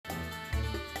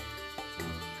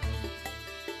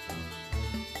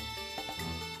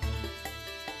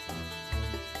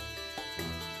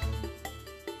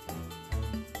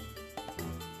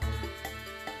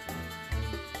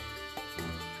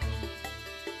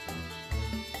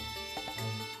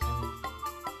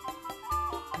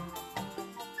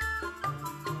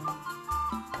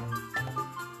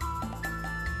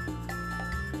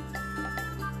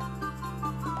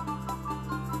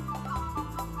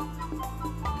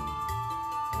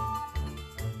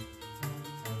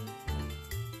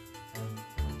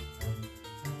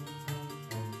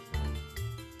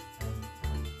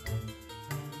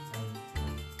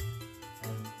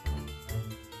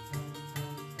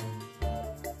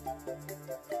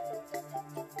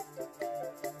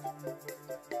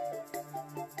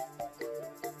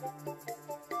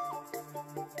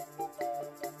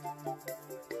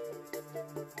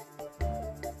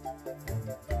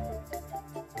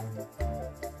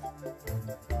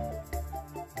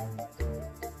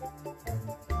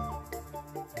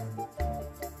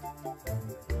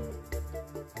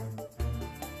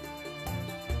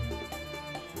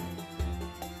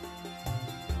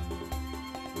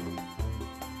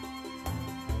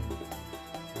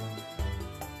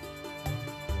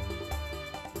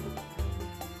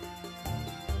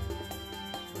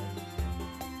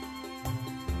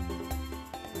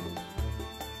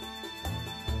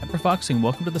Hyper Foxing,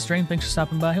 welcome to the stream. Thanks for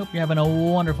stopping by. Hope you're having a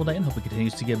wonderful day and hope it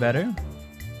continues to get better.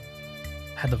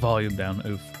 Had the volume down,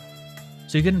 oof.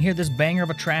 So you couldn't hear this banger of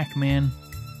a track, man.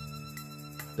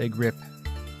 Big rip.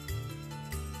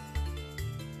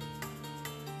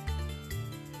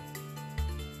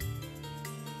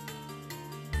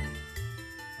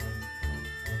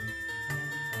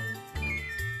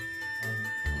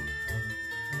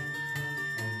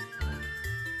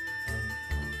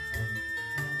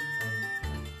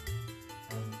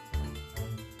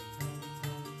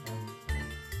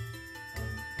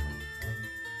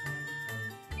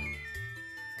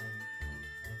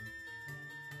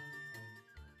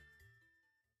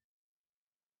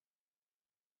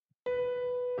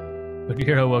 Good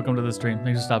hero, welcome to the stream.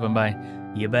 Thanks for stopping by.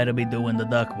 You better be doing the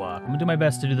duck walk. I'm gonna do my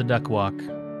best to do the duck walk.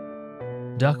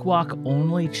 Duck walk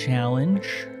only challenge?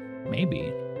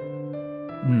 Maybe.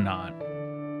 Not.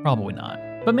 Probably not.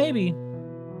 But maybe.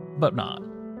 But not.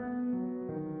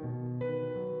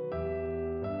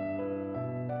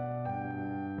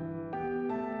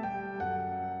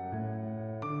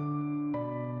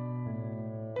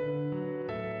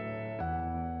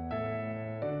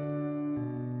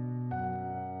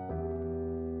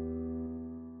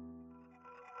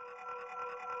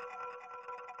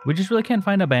 We just really can't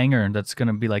find a banger that's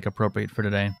gonna be like appropriate for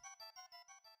today.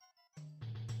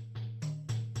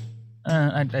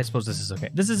 I suppose this is okay.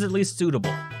 This is at least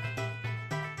suitable.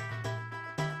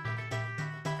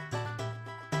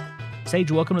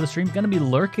 Sage, welcome to the stream. Gonna be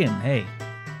lurking. Hey,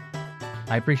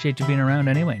 I appreciate you being around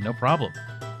anyway. No problem.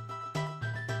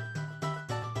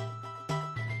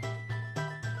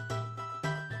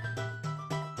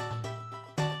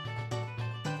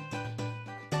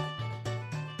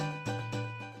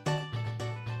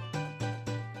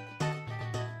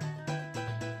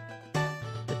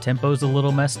 Tempo's a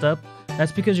little messed up.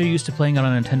 That's because you're used to playing on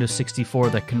a Nintendo 64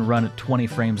 that can run at 20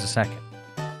 frames a second.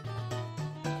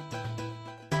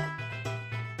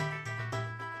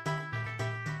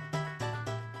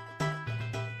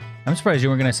 I'm surprised you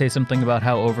weren't going to say something about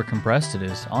how overcompressed it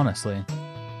is, honestly.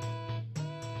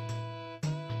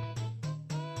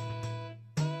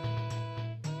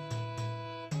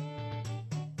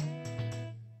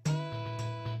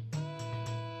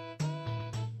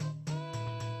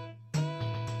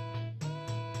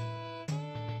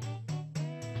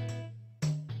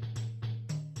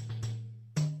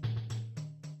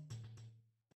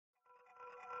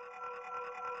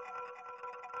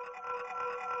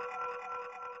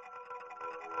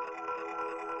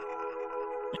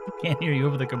 Can't hear you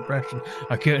over the compression.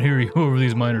 I can't hear you over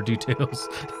these minor details.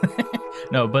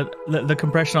 No, but the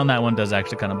compression on that one does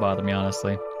actually kind of bother me,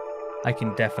 honestly. I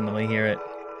can definitely hear it.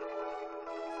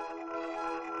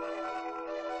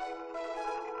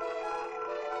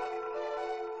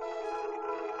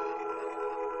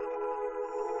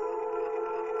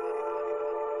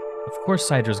 Of course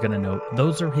Sydra's gonna know.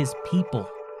 Those are his people,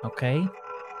 okay?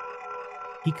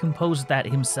 He composed that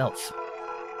himself.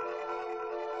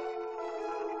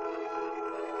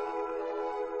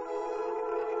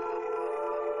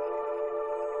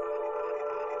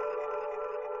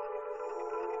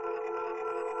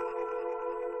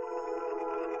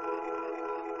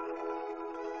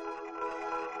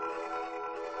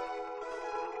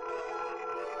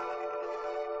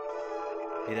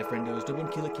 Hey there, friendos.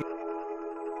 Newbornkilik.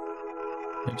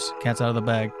 Oops, cat's out of the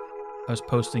bag. I was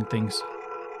posting things.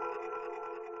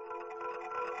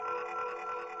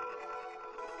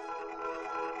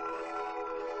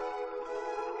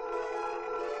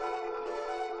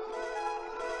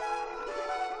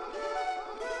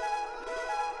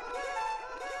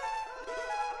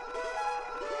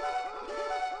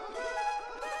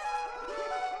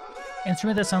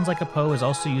 Instrument that sounds like a Poe is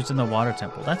also used in the water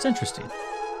temple. That's interesting.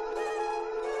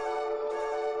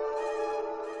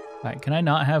 Alright, can I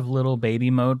not have little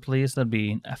baby mode, please? That'd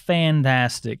be a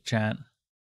fantastic, chat.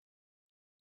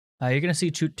 You're going to see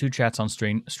two chats on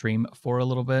stream for a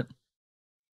little bit.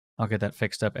 I'll get that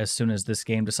fixed up as soon as this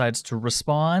game decides to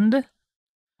respond.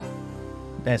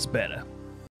 That's better.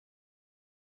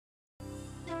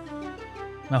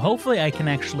 Now, hopefully I can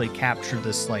actually capture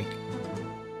this, like,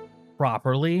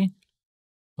 properly.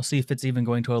 We'll see if it's even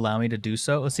going to allow me to do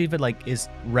so. Let's see if it, like, is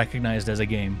recognized as a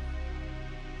game.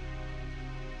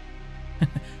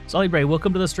 Solly Bray,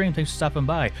 welcome to the stream. Thanks for stopping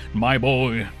by. My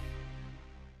boy.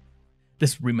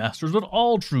 This remaster is what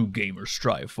all true gamers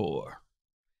strive for.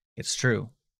 It's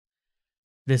true.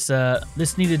 This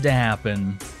needed to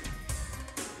happen.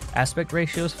 Aspect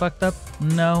ratio is fucked up?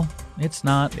 No, it's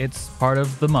not. It's part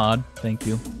of the mod. Thank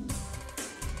you.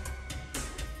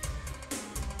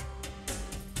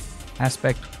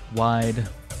 Aspect wide.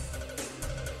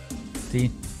 See?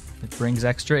 It brings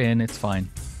extra in, it's fine.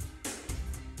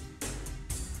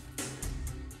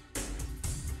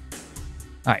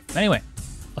 Alright, anyway,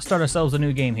 let's start ourselves a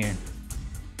new game here.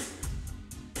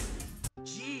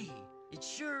 Gee, it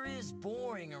sure is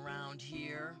boring around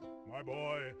here. My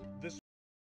boy, this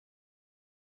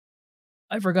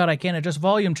I forgot I can't adjust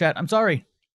volume, chat. I'm sorry.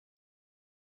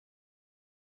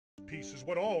 piece is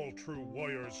what all true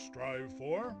warriors strive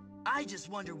for. I just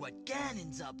wonder what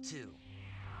Ganon's up to.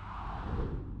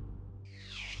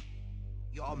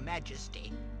 Your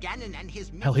Majesty, Ganon and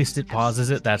his At least it minions have pauses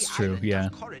it, seized that's the true, island yeah.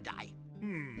 of Korodai.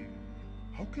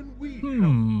 How can we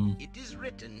help? It is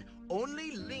written,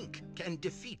 only Link can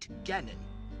defeat Ganon.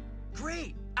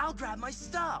 Great, I'll grab my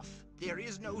stuff. There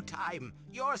is no time.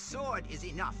 Your sword is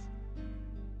enough.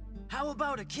 How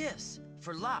about a kiss,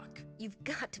 for luck? You've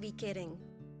got to be kidding.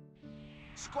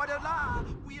 Squadala,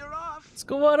 we are off.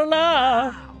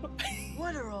 Squadala!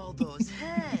 What are all those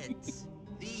heads?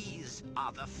 These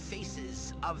are the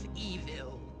faces of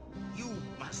evil. You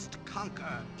must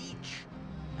conquer each.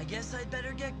 I guess I'd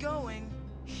better get going.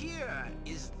 Here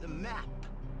is the map.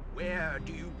 Where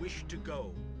do you wish to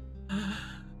go?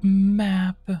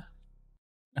 Map.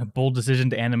 A bold decision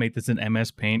to animate this in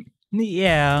MS Paint.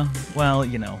 Yeah, well,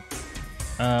 you know.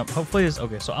 Hopefully this...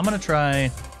 Okay, so I'm going to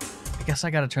try... I guess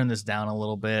I got to turn this down a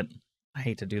little bit. I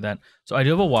hate to do that. So I do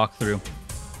have a walkthrough.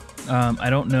 I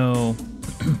don't know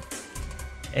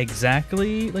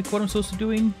exactly like what I'm supposed to be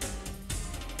doing.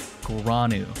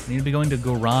 Goranu. I need to be going to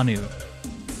Goranu.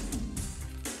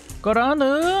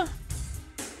 Goranu!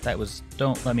 That was...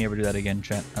 Don't let me ever do that again,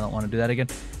 chat. I don't want to do that again.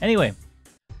 Anyway,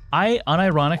 I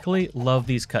unironically love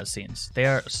these cutscenes. They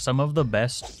are some of the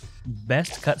best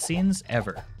cutscenes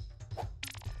ever.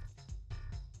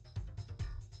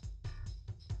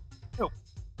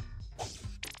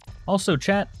 Also,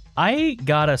 chat, I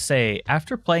gotta say,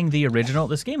 after playing the original,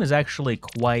 this game is actually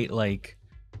quite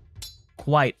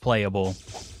playable.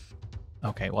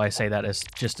 Okay, well, I say that as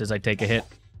just as I take a hit.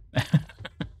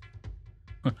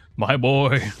 My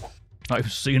boy,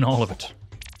 I've seen all of it.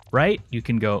 Right? You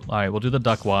can go, all right, we'll do the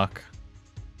duck walk.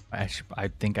 I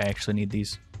think I actually need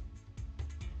these.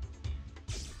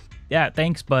 Yeah,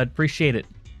 thanks, bud. Appreciate it.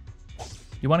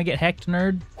 You want to get hecked,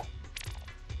 nerd? All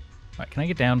right, can I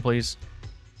get down, please?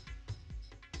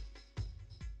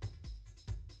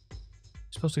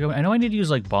 Supposed to go... I know I need to use,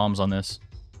 like, bombs on this.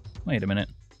 Wait a minute.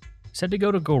 It said to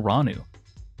go to Goranu.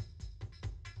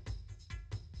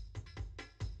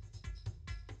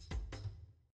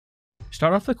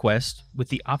 Start off the quest with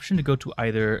the option to go to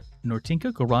either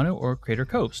Nortinka, Goranu, or Crater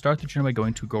Cove. Start the journey by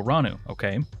going to Goranu.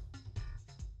 Okay.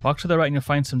 Walk to the right and you'll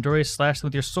find some doorways, slash them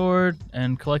with your sword,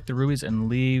 and collect the rubies and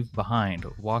leave behind.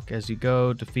 Walk as you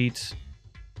go, defeat...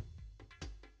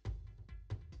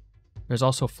 There's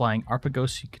also flying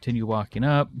Arpagos. You continue walking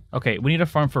up. Okay, we need to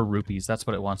farm for rupees. That's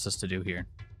what it wants us to do here.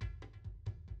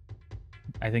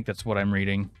 I think that's what I'm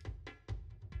reading.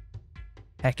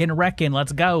 Heckin' wreckin',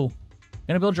 let's go.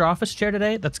 Gonna build your office chair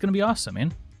today? That's gonna be awesome,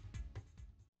 man.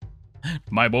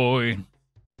 My boy.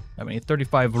 I need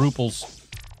 35 ruples.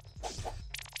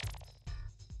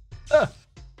 I'm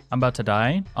about to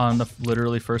die on the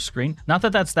literally first screen. Not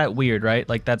that that's that weird, right?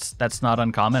 Like, that's not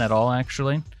uncommon at all,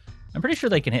 actually. I'm pretty sure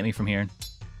they can hit me from here.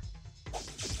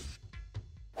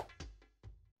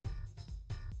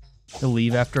 To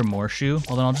leave after Morshu?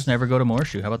 Well, then I'll just never go to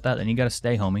Morshu. How about that? Then you gotta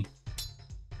stay, homie.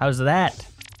 How's that?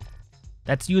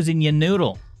 That's using your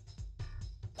noodle.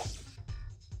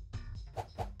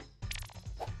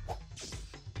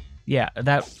 Yeah,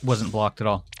 that wasn't blocked at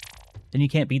all. Then you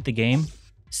can't beat the game?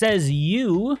 Says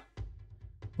you.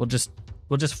 We'll just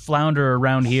flounder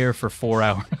around here for 4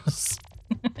 hours.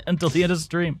 Until the end of the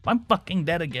stream. I'm fucking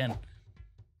dead again.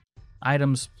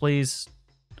 Items, please.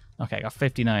 Okay, I got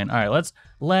 59. All right,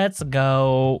 let's go.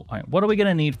 All right, what are we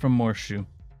gonna need from Morshu?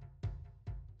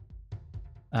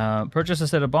 Purchase a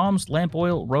set of bombs, lamp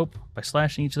oil, rope by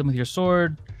slashing each of them with your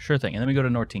sword. Sure thing. And then we go to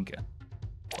Nortinka.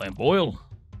 Lamp oil.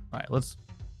 All right, let's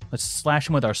slash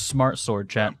him with our smart sword,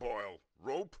 chat. Lamp oil,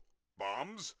 rope,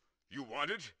 bombs. You want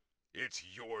it? It's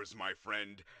yours, my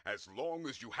friend, as long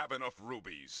as you have enough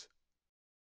rubies.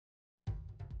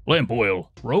 Lamp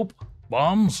oil, rope,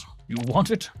 bombs. You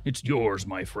want it? It's yours,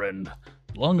 my friend.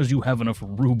 As long as you have enough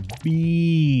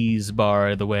rubies,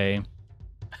 by the way.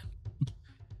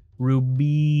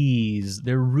 Rubies.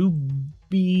 They're rubies.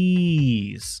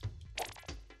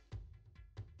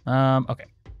 Okay.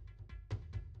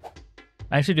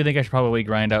 I actually do think I should probably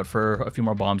grind out for a few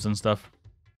more bombs and stuff.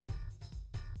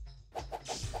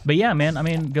 But yeah, man, I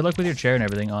mean, good luck with your chair and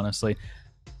everything, honestly.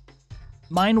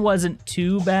 Mine wasn't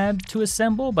too bad to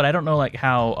assemble, but I don't know like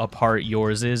how apart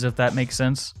yours is, if that makes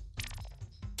sense.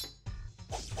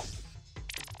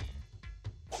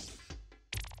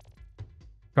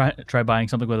 Try buying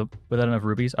something without enough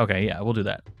rubies? Okay, yeah, we'll do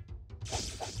that.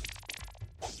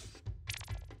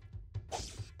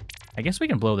 I guess we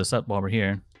can blow this up while we're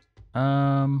here.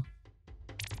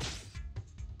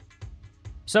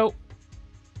 So,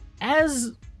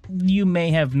 as you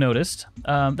may have noticed,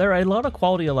 there are a lot of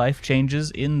quality of life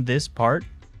changes in this part,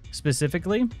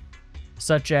 specifically,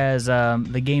 such as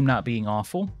the game not being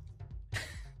awful,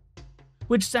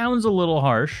 which sounds a little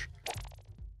harsh.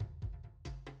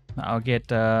 I'll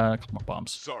get a couple more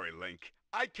bombs. Sorry, Link.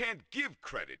 I can't give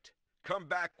credit. Come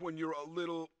back when you're a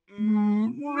little...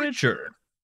 Richard.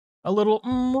 A little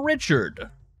Richard.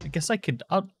 I guess I could...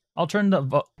 I'll turn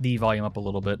the volume up a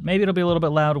little bit. Maybe it'll be a little bit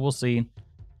loud. We'll see.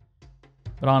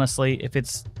 But honestly, if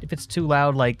it's too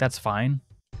loud, like, that's fine.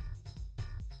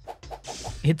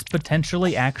 It's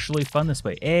potentially actually fun this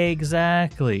way.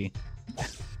 Exactly.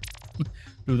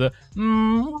 Do the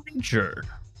Richard.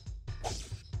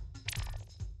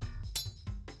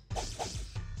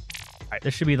 Alright,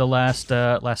 this should be the last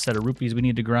set of rupees we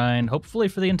need to grind, hopefully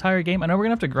for the entire game. I know we're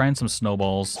gonna have to grind some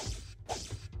snowballs,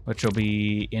 which will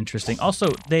be interesting. Also,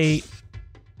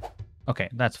 okay,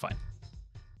 that's fine.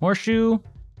 Horseshoe.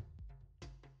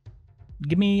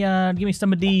 Give me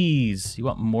some of these. You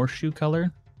want Morshoe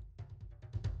color?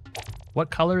 What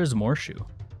color is Morshoe?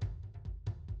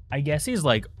 I guess he's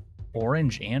like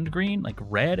orange and green, like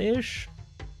red-ish?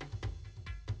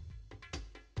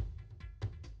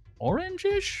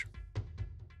 Orange-ish?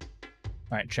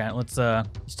 All right, chat, let's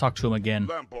talk to him again.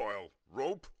 Lamp oil,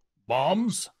 rope,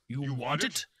 Bombs? You want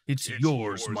it? It's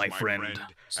yours, my friend.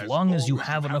 As long as you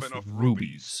have enough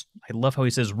rubies. I love how he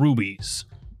says rubies.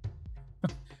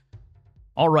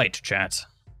 All right, chat.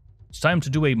 It's time to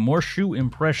do a Morshoe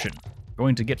impression.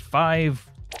 Going to get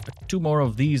 2 more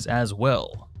of these as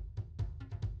well.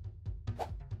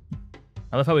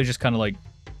 I love how he just kind of like,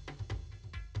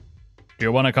 do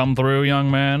you want to come through, young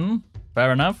man?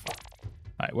 Fair enough.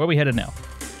 All right, where are we headed now?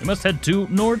 We must head to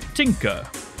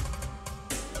Newbornkilik.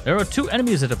 There are 2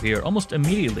 enemies that appear almost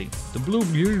immediately. The blue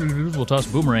will toss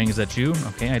boomerangs at you.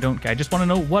 Okay, I just want to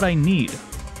know what I need.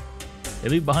 They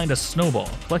leave behind a snowball.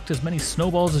 Collect as many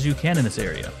snowballs as you can in this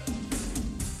area.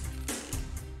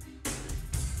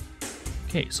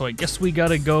 Okay, so I guess we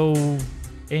gotta go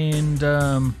and,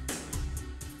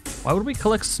 why would we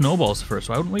collect snowballs first?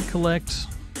 Why wouldn't we collect...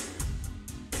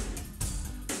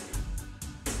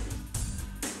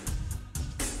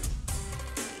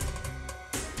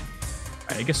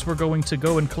 I guess we're going to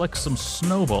go and collect some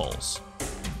snowballs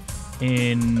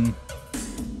in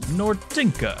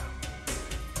Newbornkilik.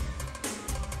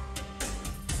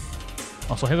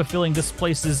 Also, I have a feeling this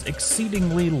place is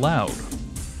exceedingly loud.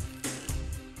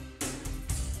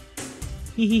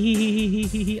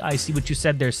 I see what you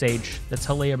said there, Sage. That's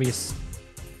hilarious.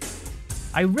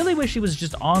 I really wish he was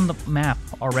just on the map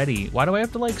already. Why do I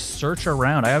have to, like, search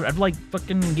around? I have to, like,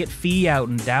 fucking get Fee out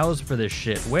and douse for this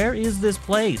shit. Where is this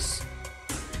place?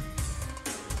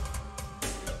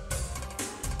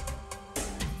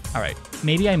 Alright,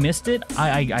 maybe I missed it?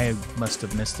 I must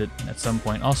have missed it at some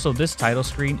point. Also, this title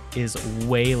screen is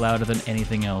way louder than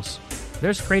anything else.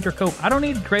 There's Crater Cove. I don't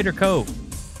need Crater Cove.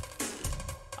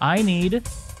 I need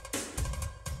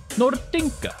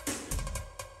Newbornkilik.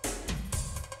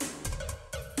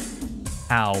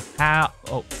 How?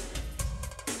 Oh.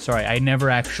 Sorry, I never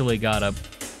actually got up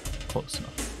close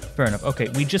enough. Fair enough. Okay,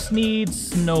 we just need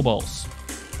snowballs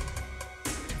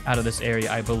out of this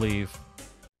area, I believe.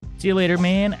 See you later,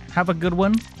 man. Have a good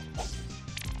one.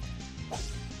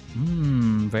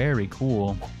 Very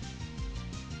cool.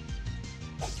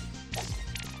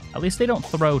 At least they don't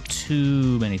throw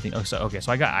too many things. Oh, so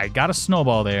I got a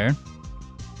snowball there.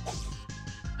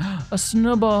 A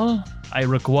snowball. I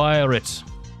require it.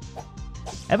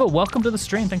 Eva, welcome to the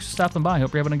stream. Thanks for stopping by.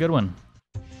 Hope you're having a good one.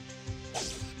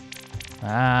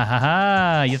 Ah ha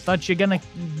ha! You thought you're gonna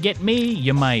get me?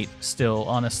 You might still,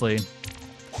 honestly.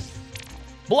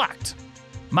 Blocked,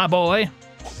 my boy.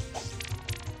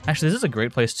 Actually, this is a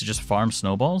great place to just farm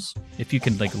snowballs. If you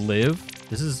can, like, live.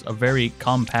 This is a very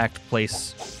compact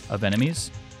place of enemies.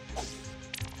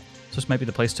 So this might be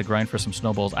the place to grind for some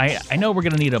snowballs. I know we're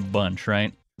gonna need a bunch,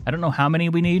 right? I don't know how many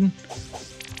we need,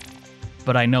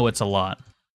 but I know it's a lot.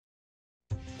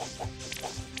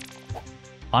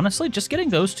 Honestly, just getting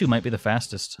those 2 might be the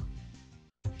fastest.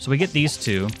 So we get these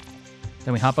 2,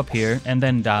 then we hop up here, and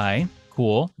then die.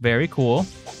 Cool, very cool.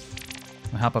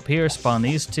 We hop up here, spawn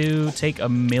these 2, take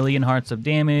 1,000,000 hearts of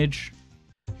damage.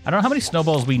 I don't know how many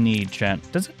snowballs we need, chat.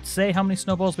 Does it say how many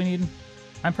snowballs we need?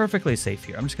 I'm perfectly safe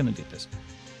here. I'm just gonna do this.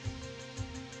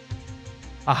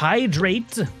 A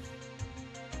hydrate.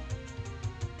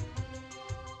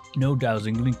 No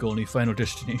dowsing, Link only, final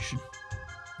destination.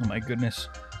 Oh my goodness.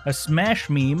 A smash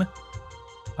meme.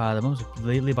 The moment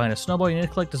lately behind a snowball. You need to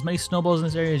collect as many snowballs in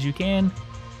this area as you can.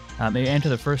 Maybe enter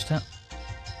the first time.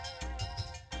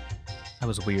 That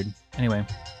was weird. Anyway.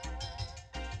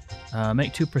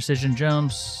 Make 2 precision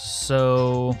jumps.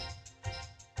 So...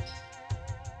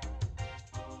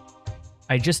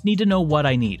 I just need to know what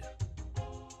I need.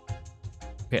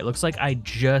 Okay, it looks like I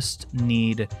just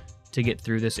need to get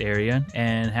through this area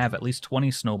and have at least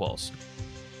 20 snowballs.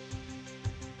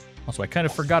 Also, I kind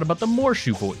of forgot about the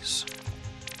Morshu voice.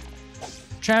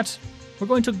 Chat, we're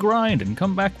going to grind and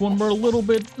come back when we're a little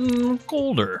bit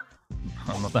colder.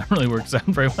 I don't know if that really works out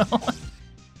very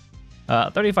well.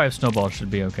 35 snowballs should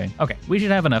be okay. Okay, we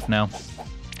should have enough now.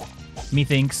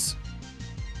 Methinks.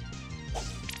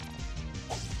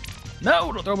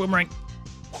 No, don't throw a boomerang.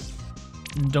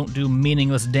 Don't do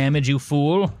meaningless damage, you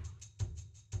fool.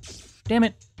 Damn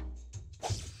it.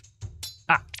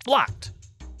 Ah, blocked.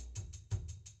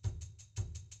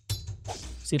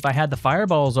 See, if I had the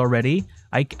fireballs already,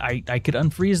 I could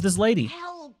unfreeze this lady.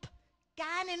 Help!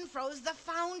 Ganon froze the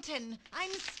fountain.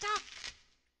 I'm stuck.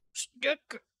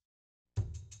 Stuck.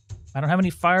 I don't have any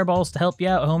fireballs to help you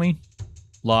out, homie.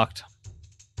 Locked.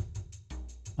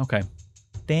 Okay.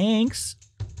 Thanks.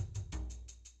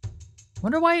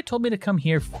 Wonder why it told me to come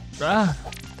here.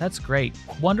 That's great.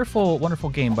 Wonderful, wonderful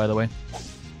game, by the way.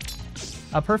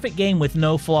 A perfect game with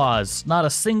no flaws. Not a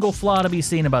single flaw to be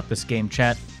seen about this game,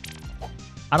 chat.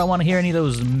 I don't want to hear any of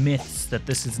those myths that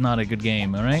this is not a good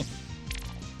game, alright?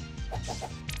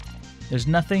 There's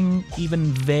nothing even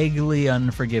vaguely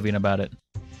unforgiving about it.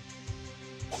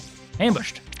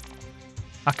 Ambushed.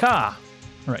 Aka.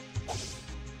 Alright.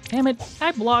 Damn it,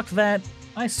 I blocked that.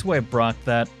 I swear I blocked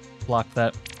that. Blocked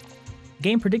that.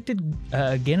 Game predicted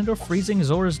Ganondorf freezing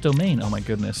Zora's domain. Oh my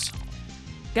goodness.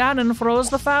 Ganon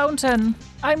froze the fountain.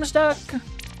 I'm stuck.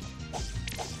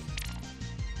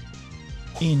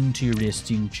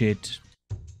 Interesting shit.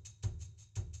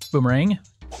 Boomerang.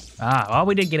 Ah, well,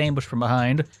 we did get ambushed from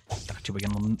behind. Got you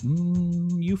again,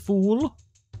 you fool.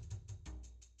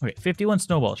 Okay, 51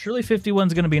 snowballs. Surely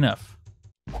 51's gonna be enough.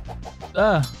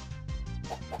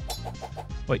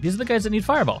 Wait, these are the guys that need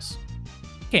fireballs.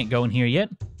 Can't go in here yet.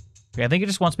 Okay, I think it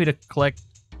just wants me to collect...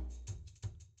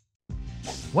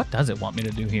 What does it want me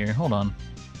to do here? Hold on.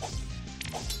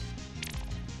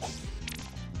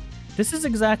 This is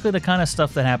exactly the kind of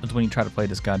stuff that happens when you try to play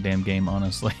this goddamn game,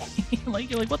 honestly.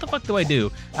 You're like, what the fuck do I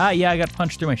do? Ah, yeah, I got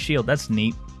punched through my shield. That's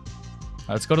neat.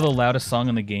 Let's go to the loudest song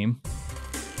in the game.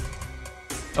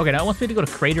 Okay, now it wants me to go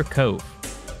to Crater Cove.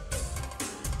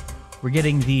 We're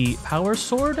getting the Power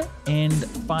Sword and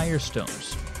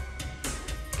Firestones.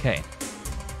 Okay.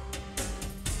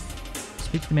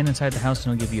 Speak to the man inside the house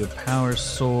and he'll give you a Power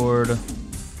Sword.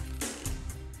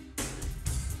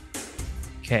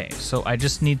 Okay, so I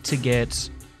just need to get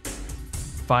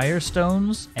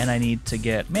Firestones, and I need to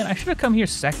get... Man, I should have come here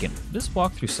second. This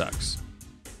walkthrough sucks.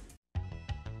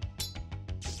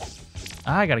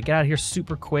 I gotta get out of here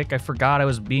super quick. I forgot I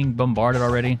was being bombarded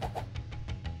already.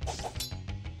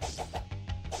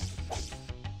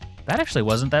 That actually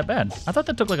wasn't that bad. I thought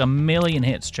that took like a million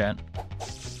hits, chat.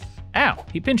 Ow,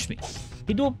 he pinched me.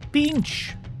 He do a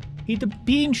pinch. He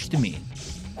pinched me.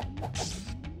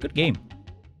 Good game.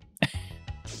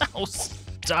 Oh,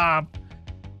 stop.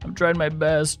 I'm trying my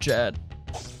best, chat.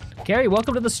 Carrie,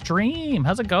 welcome to the stream.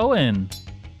 How's it going?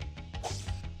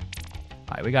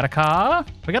 All right, we got a car.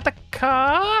 We got the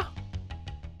car. All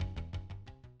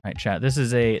right, chat. This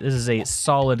is a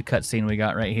solid cutscene we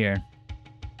got right here.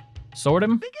 Sword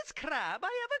him. Biggest crab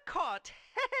I ever caught.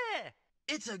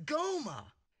 It's a Goma.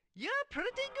 You're pretty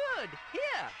good.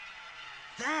 Here.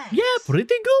 Thanks. Yeah,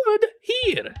 pretty good.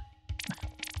 Here.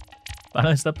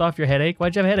 Finally stepped off your headache?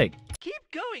 Why'd you have a headache?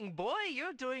 Keep going, boy.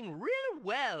 You're doing real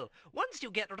well. Once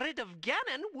you get rid of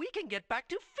Ganon, we can get back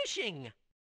to fishing.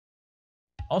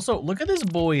 Also, look at this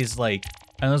boy's, like,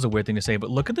 I know that's a weird thing to say, but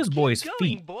look at this boy's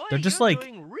feet. Boy. They're just, You're like,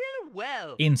 doing real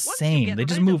well. insane. They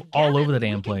just move all over the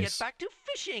damn place. Get back to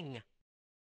fishing.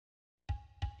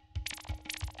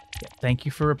 Yeah, thank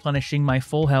you for replenishing my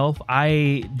full health.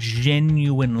 I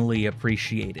genuinely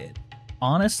appreciate it.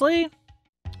 Honestly,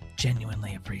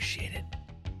 genuinely appreciate it.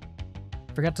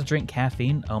 Forgot to drink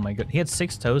caffeine. Oh my god. He had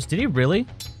 6 toes. Did he really?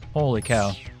 Holy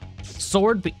cow.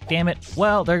 Sword beam. Damn it.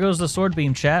 Well, there goes the sword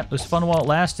beam, chat. It was fun while it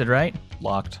lasted, right?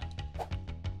 Locked.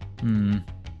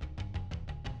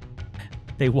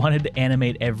 They wanted to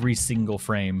animate every single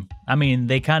frame. I mean,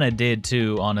 they kind of did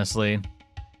too, honestly.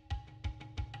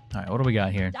 All right, what do we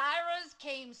got here? Dyras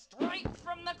came straight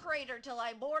from the crater till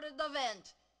I boarded the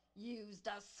vent. Used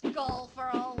a skull for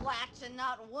a latch and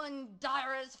not one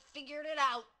Dyras figured it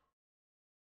out.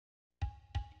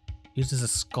 Uses a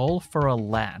skull for a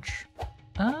latch.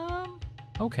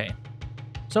 Okay.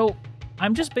 So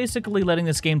I'm just basically letting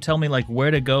this game tell me like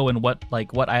where to go and what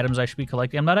items I should be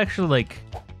collecting. I'm not actually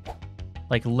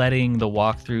like letting the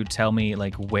walkthrough tell me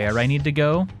like where I need to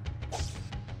go.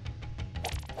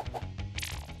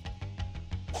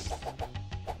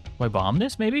 Do I bomb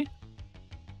this maybe?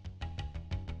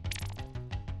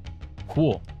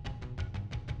 Cool.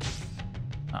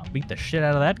 I'll beat the shit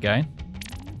out of that guy.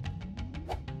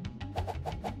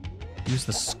 Use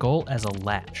the skull as a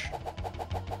latch.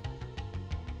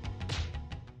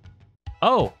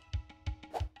 Oh.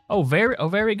 Oh,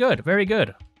 very good. Very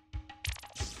good.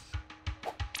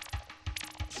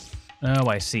 Oh,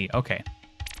 I see. Okay.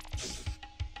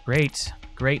 Great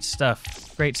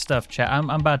stuff. Great stuff, chat. I'm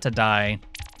about to die.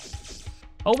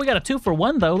 Oh, we got a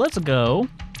 2-for-1 though. Let's go.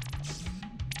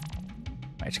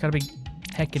 I just gotta be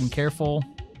heckin' careful.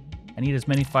 I need as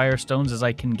many firestones as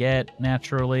I can get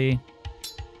naturally.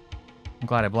 I'm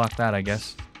glad I blocked that, I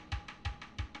guess.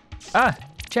 Ah,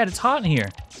 chat, it's hot in here.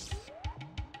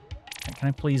 Can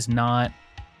I please not?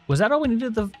 Was that all we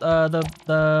needed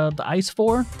the ice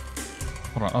for?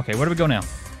 Hold on. Okay, where do we go now?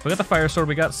 We got the fire sword.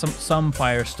 We got some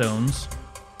firestones.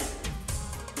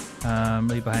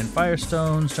 Leave behind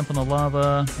firestones. Jump in the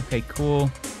lava. Okay, cool.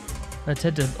 Let's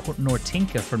head to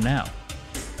Nortinka from now.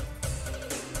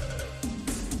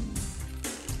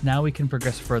 Now we can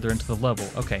progress further into the level.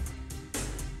 Okay.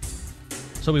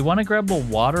 So we want to grab the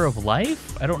water of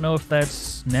life. I don't know if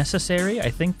that's necessary. I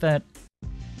think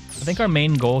our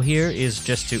main goal here is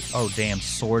just to... Oh, damn,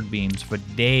 sword beams for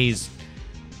days.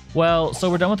 Well, so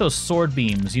we're done with those sword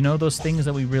beams. You know those things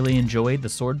that we really enjoyed, the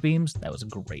sword beams? That was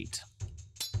great.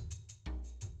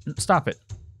 Stop it.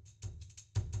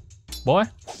 Boy.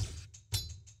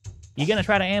 You're gonna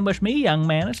try to ambush me, young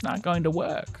man. It's not going to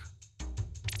work.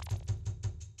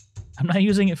 I'm not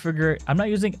using it for... I'm not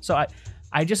using... So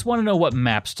I just want to know what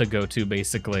maps to go to,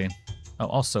 basically. Oh,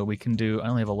 also, we can do... I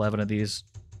only have 11 of these.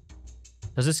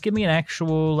 Does this give me an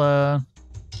actual... All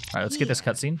right, let's get this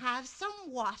cutscene. Have some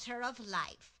water of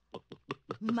life.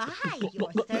 My,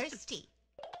 you're thirsty.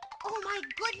 Oh my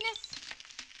goodness.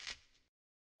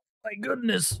 My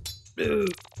goodness. Ugh.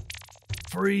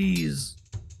 Freeze.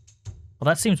 Well,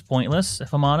 that seems pointless,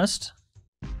 if I'm honest.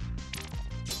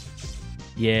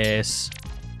 Yes.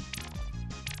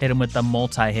 Hit him with the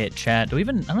multi-hit, chat. Do we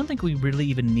even... I don't think we really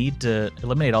even need to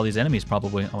eliminate all these enemies,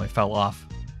 probably. Oh, I fell off.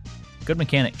 Good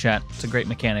mechanic, chat. It's a great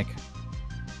mechanic.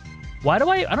 Why do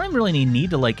I don't even really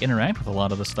need to, like, interact with a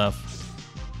lot of the stuff.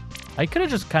 I could have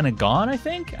just kind of gone, I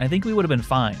think. I think we would have been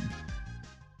fine.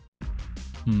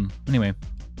 Anyway.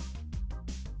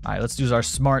 All right, let's use our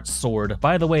smart sword.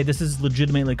 By the way, this is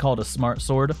legitimately called a smart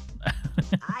sword.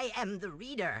 I am the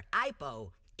reader,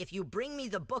 Ipo. If you bring me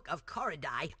the book of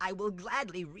Korodai, I will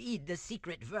gladly read the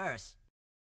secret verse.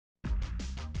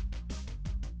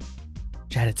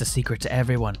 Chad, it's a secret to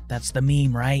everyone. That's the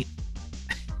meme, right?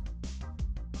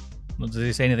 Does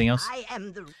he say anything else? I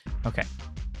am the... Okay.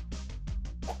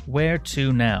 Where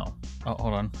to now? Oh,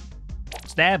 hold on.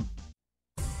 Stab!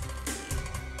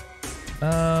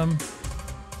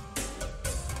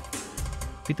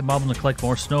 Beat the mob and collect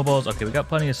more snowballs. Okay, we got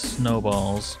plenty of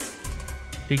snowballs.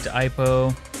 Speak to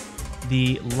Ipo.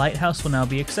 The lighthouse will now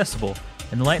be accessible.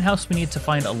 In the lighthouse, we need to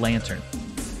find a lantern.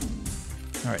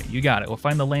 Alright, you got it. We'll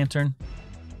find the lantern.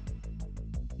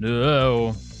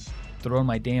 No. Throwing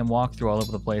my damn walkthrough all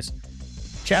over the place.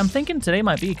 Chat, I'm thinking today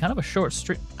might be kind of a short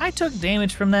stream. I took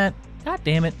damage from that. God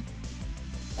damn it.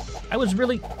 I was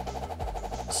really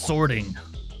sorting.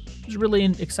 I was really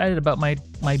excited about my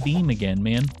beam again,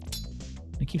 man.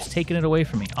 It keeps taking it away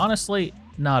from me. Honestly,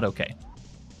 not okay.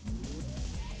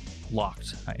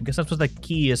 Locked. All right, I guess that's what the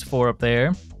key is for up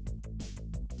there.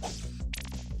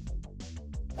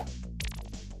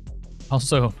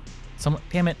 Also,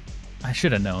 damn it, I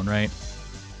should have known, right?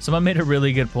 Someone made a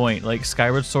really good point. Like,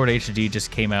 Skyward Sword HD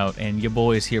just came out, and your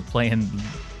boy's here playing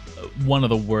one of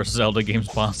the worst Zelda games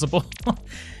possible.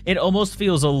 It almost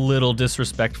feels a little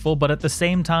disrespectful, but at the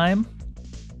same time,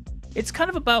 it's kind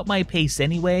of about my pace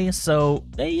anyway, so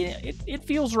it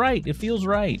feels right. It feels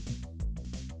right.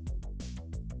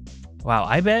 Wow,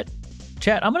 I bet...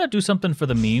 Chat, I'm gonna do something for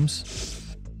the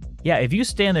memes. Yeah, if you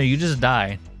stand there, you just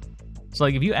die. So,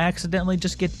 like, if you accidentally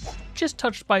just get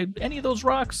touched by any of those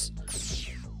rocks,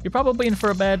 you're probably in for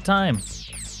a bad time.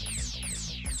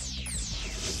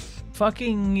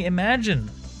 Fucking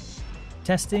imagine.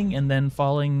 Testing and then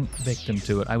falling victim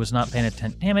to it. I was not paying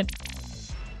attention. Damn it.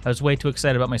 I was way too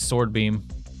excited about my sword beam.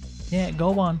 Yeah,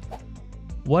 go on.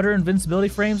 What are invincibility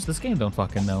frames? This game don't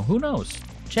fucking know. Who knows?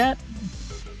 Chat?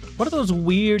 What are those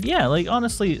weird... Yeah, like,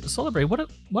 honestly, Celebrate, what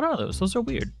are those? Those are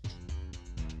weird.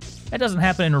 That doesn't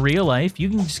happen in real life. You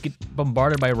can just get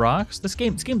bombarded by rocks. This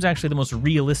game's actually the most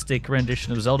realistic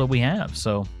rendition of Zelda we have,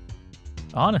 so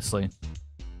honestly.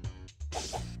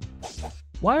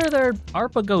 Why are there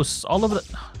ARPA ghosts all over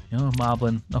the... Oh,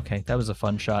 Moblin. Okay, that was a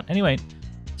fun shot. Anyway,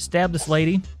 stab this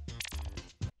lady.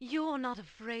 You're not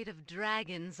afraid of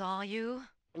dragons, are you?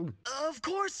 Of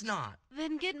course not.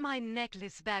 Then get my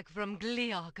necklace back from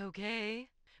Gliok, okay?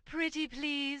 Pretty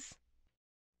please.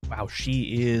 Wow,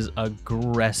 she is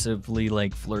aggressively,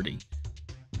 like, flirty.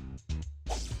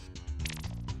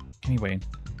 Anyway.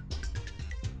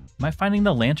 Am I finding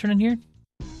the lantern in here?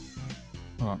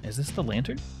 Hold on, is this the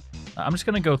lantern? I'm just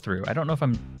gonna go through. I don't know if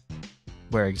I'm...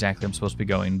 where exactly I'm supposed to be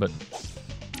going, but...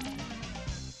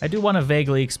 I do want to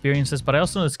vaguely experience this, but I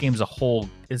also know this game's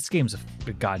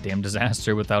a goddamn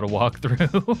disaster without a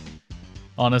walkthrough.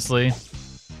 Honestly.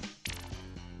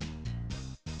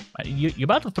 You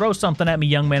about to throw something at me,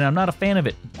 young man. I'm not a fan of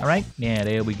it. All right? Yeah,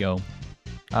 there we go.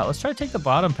 Let's try to take the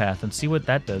bottom path and see what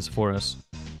that does for us.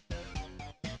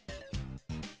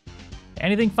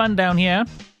 Anything fun down here?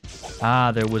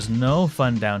 Ah, there was no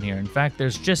fun down here. In fact,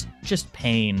 there's just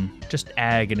pain, just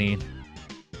agony.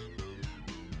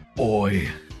 Boy.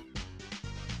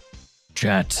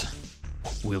 Chat.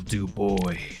 We'll do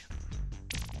boy.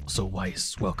 So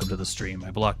Weiss, welcome to the stream.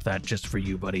 I blocked that just for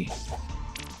you, buddy.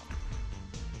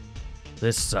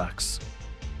 This sucks.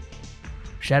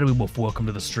 Shadowy Wolf, welcome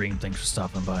to the stream. Thanks for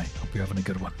stopping by. Hope you're having a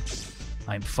good one.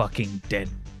 I'm fucking dead,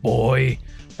 boy.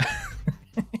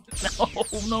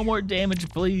 No more damage,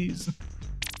 please.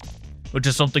 Which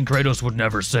is something Kratos would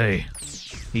never say.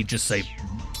 He'd just say,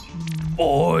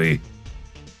 boy.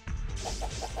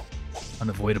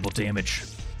 Unavoidable damage.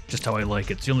 Just how I like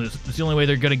it. It's the only way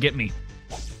they're gonna get me.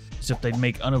 Is if they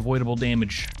make unavoidable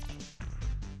damage.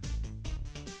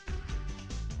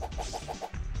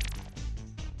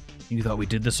 You thought we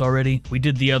did this already? We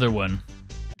did the other one.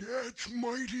 It's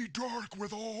mighty dark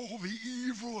with all the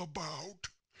evil about.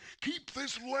 Keep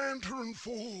this lantern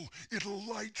full. It'll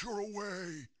light your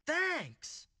way.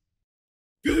 Thanks.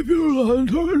 Keep your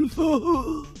lantern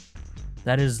full.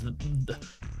 That is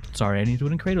sorry, I need to do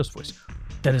it in Kratos' voice.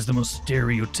 That is the most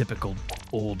stereotypical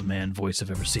old man voice I've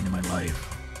ever seen in my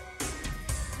life.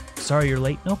 Sorry you're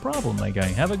late. No problem, my guy.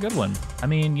 Have a good one. I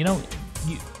mean, you know,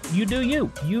 you do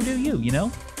you. You do you, you know?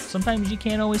 Sometimes you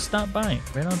can't always stop by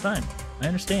right on time. I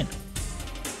understand.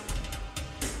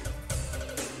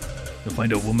 You'll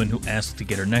find a woman who asks to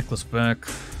get her necklace back.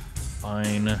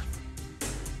 Fine.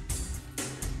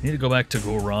 Need to go back to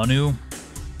Goranu,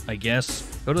 I guess.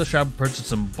 Go to the shop and purchase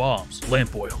some bombs,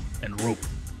 lamp oil, and rope.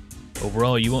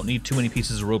 Overall, you won't need too many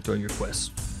pieces of rope during your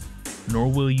quest.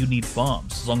 Nor will you need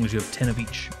bombs. As long as you have 10 of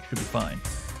each, you should be fine.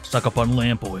 Stock up on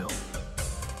lamp oil.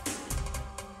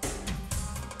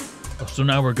 So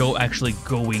now we're actually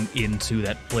going into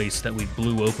that place that we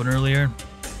blew open earlier,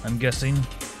 I'm guessing.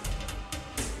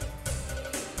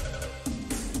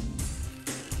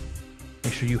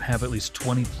 Make sure you have at least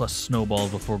 20 plus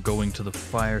snowballs before going to the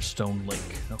Firestone Lake.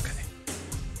 Okay.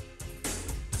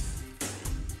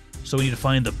 So we need to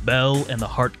find the bell and the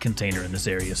heart container in this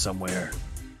area somewhere.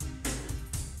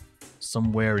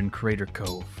 Somewhere in Crater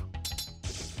Cove.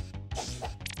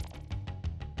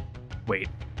 Wait.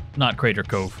 Not Crater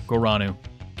Cove. Goranu.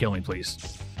 Kill me, please.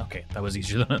 Okay, that was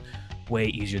easier than way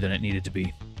easier than it needed to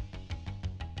be.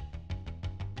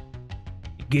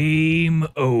 Game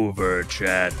over,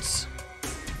 chat.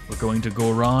 We're going to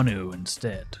Goranu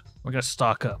instead. We're gonna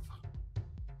stock up.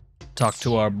 Talk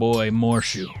to our boy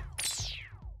Morshu.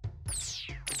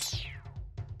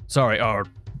 Sorry, our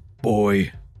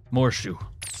boy Morshu.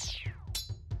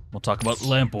 We'll talk about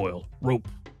lamp oil, rope,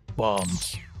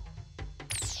 bombs.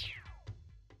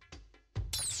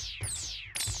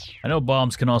 I know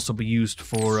bombs can also be used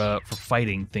for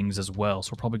fighting things as well,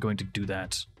 so we're probably going to do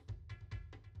that.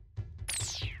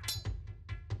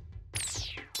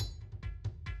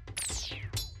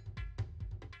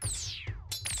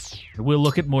 We'll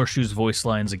look at Morshu's voice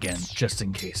lines again, just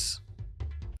in case.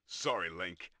 Sorry,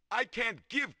 Link. I can't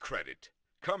give credit.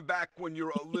 Come back when you're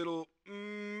a little,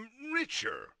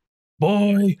 richer.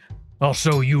 Boy, I'll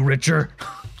show you richer.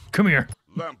 Come here.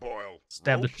 Lamp oil.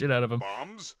 Stab the rope, shit out of him.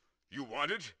 Bombs? You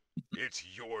want it? It's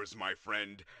yours, my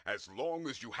friend, as long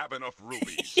as you have enough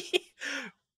rubies.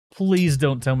 Please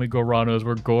don't tell me Gorano is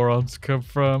where Gorons come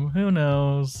from. Who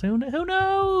knows? Who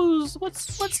knows?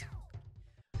 What's...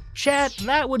 Chat,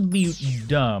 that would be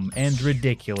dumb and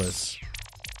ridiculous.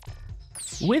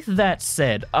 With that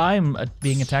said, I'm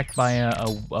being attacked by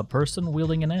a person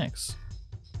wielding an axe.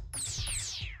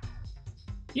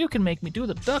 You can make me do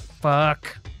the duck.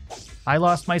 Fuck. I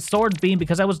lost my sword beam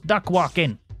because I was duck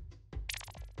walking.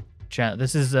 chat.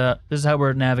 This is how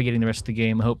we're navigating the rest of the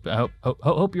game.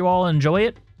 Hope you all enjoy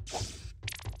it.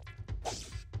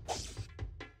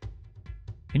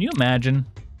 Can you imagine?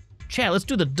 Chat, let's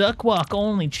do the duck walk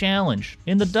only challenge.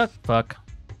 In the duck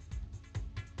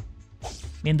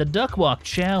walk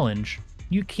challenge,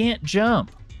 you can't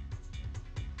jump.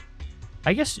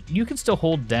 I guess you can still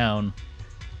hold down.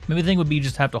 Maybe the thing would be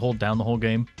just have to hold down the whole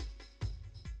game.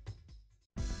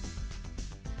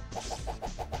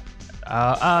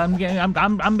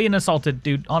 I'm being assaulted,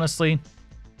 dude, honestly.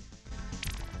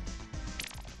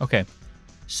 Okay.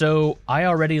 So I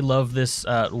already love this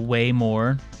way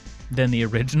more than the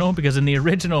original, because in the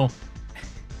original,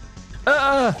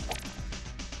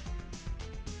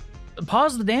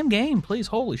 pause the damn game, please.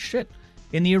 Holy shit!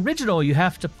 In the original, you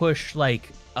have to push like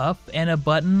up and a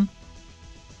button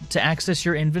to access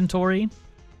your inventory,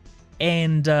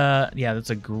 and yeah,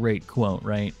 that's a great quote,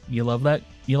 right? You love that?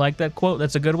 You like that quote?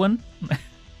 That's a good one.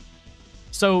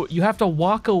 So you have to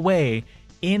walk away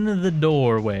in the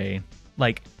doorway,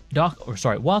 like.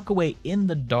 Walk away in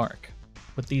the dark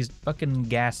with these fucking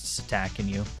ghasts attacking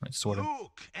you, sort of.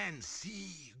 Look and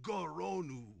see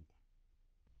Goronu.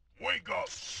 Wake up,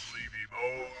 sleepy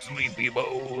bones. Sleepy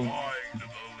bones. Find the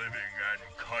living and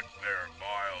cut their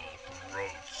vile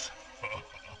throats.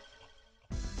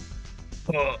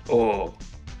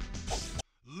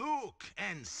 Look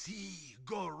and see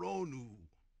Goronu.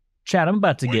 Chat, I'm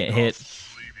about to get Wake hit. up,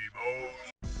 sleepy bones.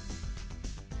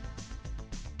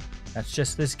 That's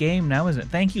just this game now, isn't it?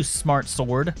 Thank you, Smart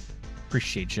Sword.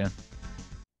 Appreciate you.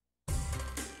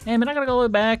 Hey, man, I gotta go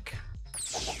back.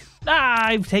 Ah,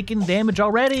 I've taken damage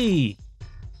already.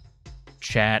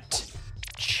 Chat,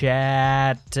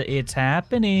 it's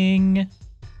happening.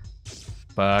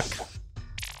 Fuck.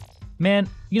 Man,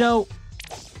 you know,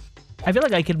 I feel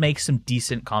like I could make some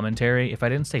decent commentary if I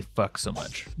didn't say fuck so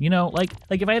much. You know, like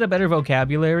if I had a better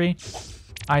vocabulary,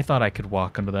 I thought I could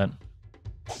walk under that.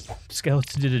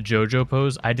 Skeleton did a JoJo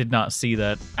pose. I did not see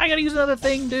that. I gotta use another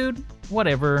thing, dude.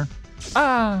 Whatever.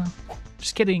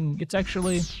 Just kidding. It's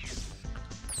actually...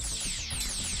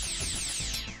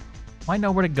 I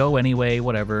know where to go anyway.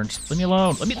 Whatever. Just leave me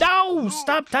alone. No!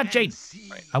 Stop touching!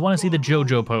 Right. I want to see the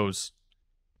JoJo pose.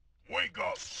 Wake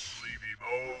up, sleepy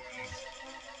bones.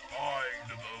 Find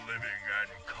the living and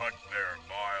cut their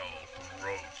vile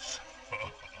throats.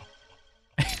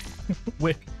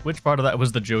 Which part of that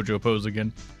was the JoJo pose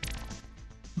again?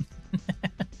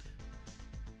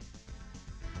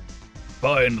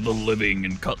 Find the living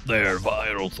and cut their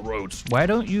vile throats. Why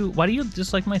do you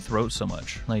dislike my throat so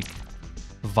much? Like,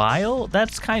 vile?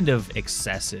 That's kind of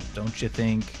excessive, don't you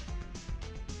think?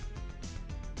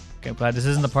 Okay, I'm glad this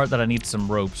isn't the part that I need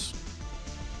some ropes.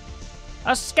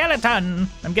 A skeleton!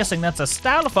 I'm guessing that's a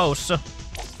Stalfos.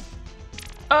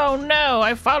 Oh no,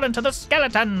 I fall into the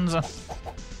skeletons!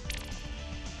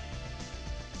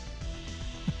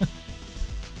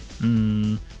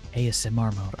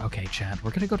 ASMR mode. Okay, chat,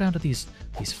 we're gonna go down to these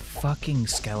fucking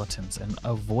skeletons and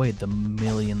avoid the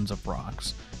millions of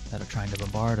rocks that are trying to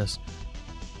bombard us.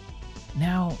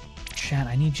 Now, chat,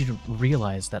 I need you to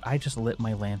realize that I just lit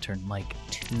my lantern like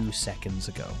 2 seconds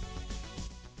ago.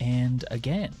 And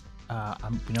again,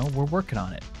 we're working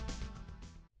on it.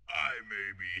 I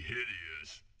may be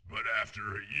hideous, but after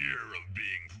a year of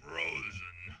being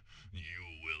frozen, you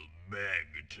will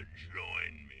beg to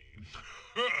join me.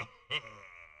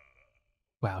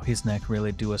 Wow, his neck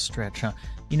really do a stretch, huh?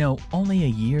 You know, only a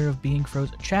year of being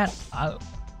frozen. Chat,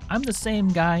 I'm the same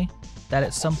guy that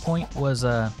at some point was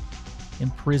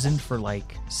imprisoned for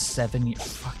like 7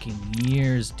 fucking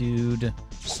years, dude.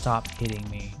 Stop hitting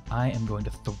me. I am going to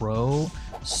throw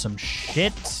some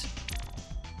shit.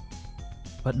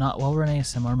 But not while we're in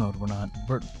ASMR mode. We're not.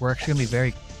 We're actually gonna be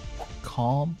very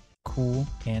calm, cool,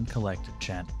 and collected,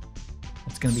 chat.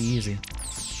 It's gonna be easy.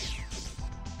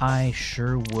 I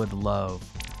sure would love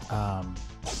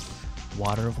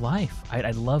Water of Life.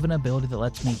 I'd love an ability that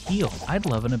lets me heal. I'd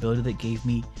love an ability that gave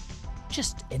me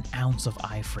just an ounce of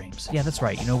iframes. Yeah, that's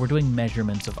right. You know, we're doing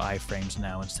measurements of iframes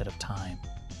now instead of time.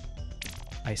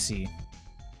 I see.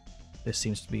 This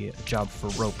seems to be a job for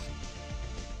rope.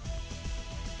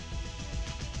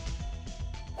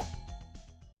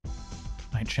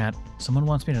 Alright, chat. Someone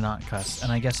wants me to not cuss,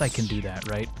 and I guess I can do that,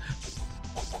 right?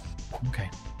 Okay.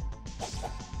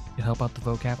 You help out the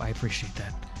vocab? I appreciate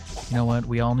that. You know what?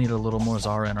 We all need a little more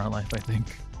Zara in our life, I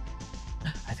think.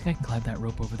 I think I can climb that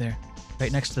rope over there.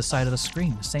 Right next to the side of the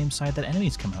screen, the same side that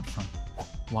enemies come out from.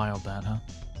 Wild that, huh?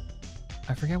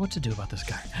 I forget what to do about this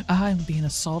guy. I'm being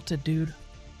assaulted, dude.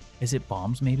 Is it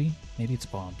bombs, maybe? Maybe it's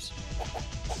bombs.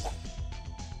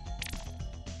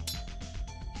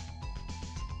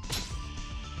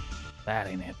 That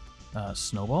ain't it.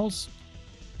 Snowballs?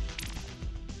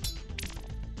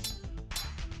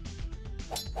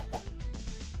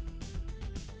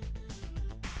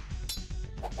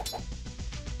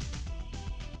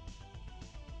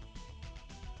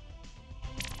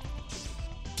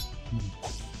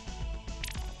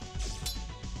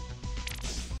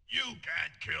 You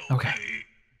can't kill Okay. me.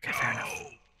 Okay, fair enough.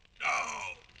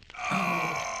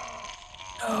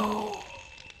 No.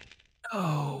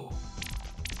 Oh.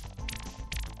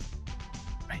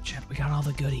 Right, chat, we got all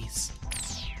the goodies.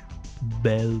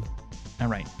 Bell.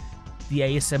 Alright. The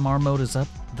ASMR mode is up,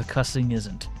 the cussing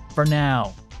isn't. For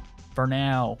now. For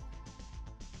now.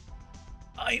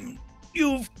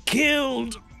 You've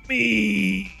killed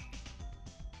me.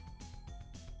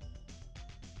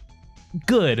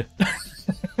 Good.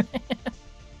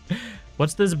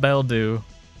 What's this bell do?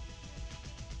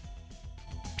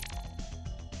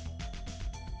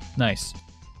 Nice.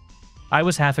 I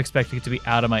was half expecting it to be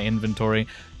out of my inventory.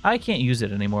 I can't use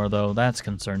it anymore, though. That's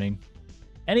concerning.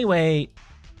 Anyway,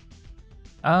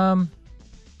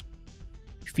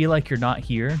 feel like you're not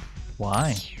here?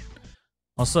 Why?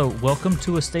 Also, welcome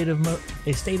to a state of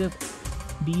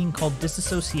being called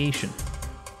disassociation.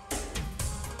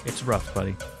 It's rough,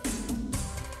 buddy.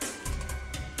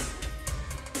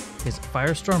 Is it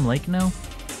Firestorm Lake now?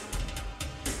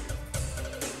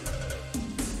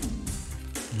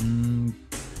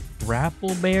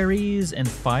 Rappleberries and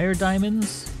fire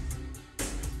diamonds?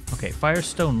 Okay,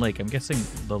 Firestone Lake. I'm guessing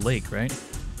the lake, right?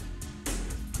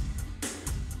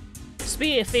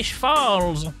 Spearfish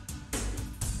Falls!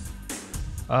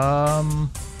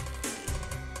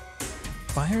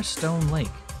 Firestone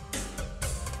Lake.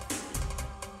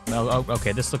 Oh,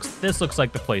 okay, this looks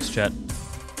like the place, chat.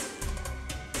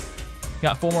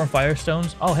 Got 4 more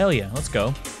Firestones? Oh, hell yeah, let's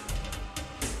go.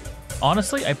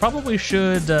 Honestly, I probably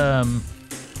should,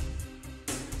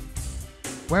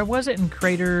 where was it in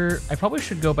Crater? I probably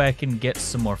should go back and get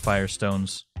some more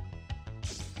Firestones.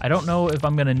 I don't know if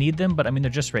I'm gonna need them, but I mean,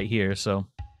 they're just right here, so...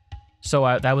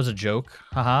 that was a joke.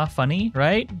 Haha, funny,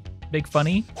 right? Big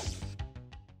funny.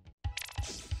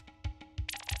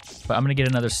 But I'm gonna get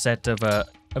another set of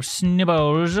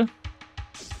snibbles.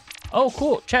 Oh,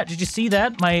 cool. Chat, did you see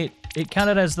that? It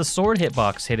counted as the sword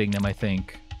hitbox hitting them, I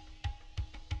think.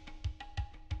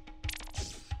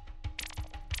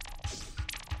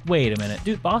 Wait a minute.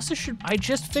 Dude, bosses should... I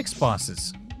just fixed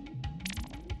bosses.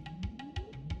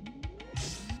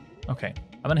 Okay.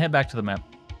 I'm gonna head back to the map.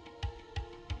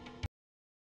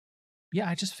 Yeah,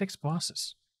 I just fixed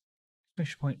bosses.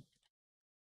 Exclamation point.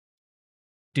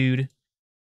 Dude.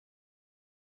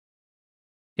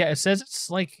 Yeah, it says it's,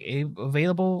 like,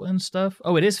 available and stuff.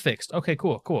 Oh, it is fixed. Okay,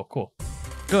 cool, cool, cool.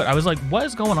 Good. I was like, what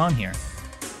is going on here?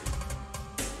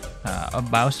 A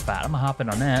bow spot. I'm gonna hop in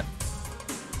on that.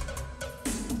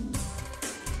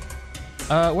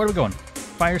 Where are we going?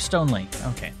 Firestone Lake.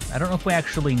 Okay. I don't know if we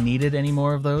actually needed any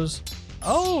more of those.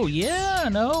 Oh, yeah,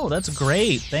 no, that's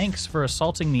great. Thanks for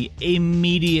assaulting me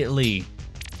immediately.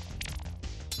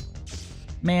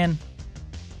 Man.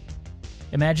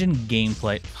 Imagine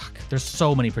gameplay. Fuck, there's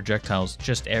so many projectiles.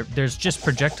 There's just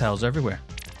projectiles everywhere.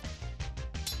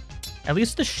 At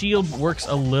least the shield works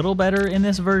a little better in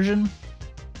this version.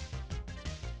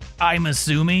 I'm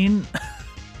assuming.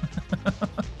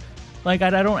 Like,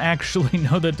 I don't actually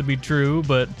know that to be true,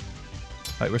 but...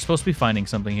 Alright, we're supposed to be finding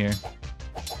something here.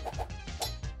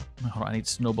 Oh, I need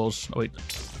snowballs. Oh, wait.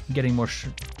 I'm getting more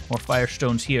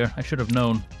firestones here. I should have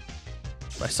known.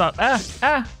 I saw...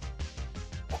 Ah!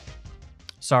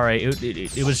 Sorry,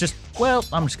 it was just... Well,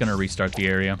 I'm just gonna restart the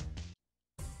area.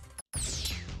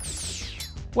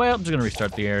 Well, I'm just gonna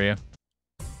restart the area.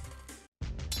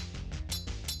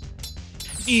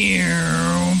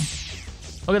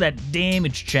 Look at that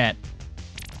damage, chat.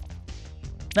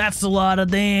 That's a lot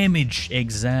of damage.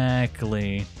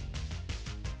 Exactly.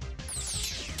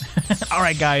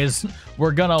 Alright, guys.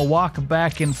 We're gonna walk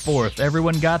back and forth.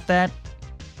 Everyone got that?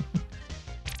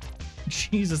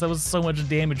 Jesus, that was so much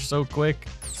damage so quick.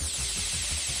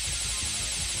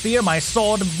 Fear my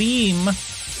sword beam.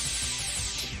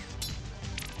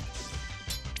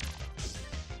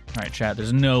 Alright, chat.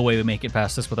 There's no way we make it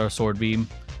past this with our sword beam.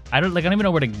 I don't even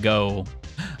know where to go.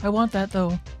 I want that,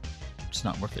 though. It's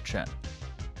not worth it, chat.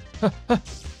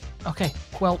 Okay,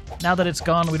 well, now that it's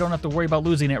gone, we don't have to worry about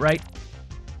losing it, right?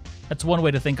 That's one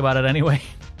way to think about it anyway.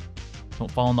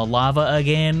 Don't fall in the lava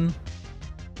again.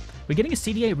 We getting a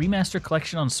CDA remaster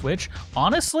collection on Switch?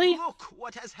 Honestly? Look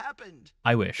what has happened.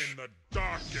 I wish. In the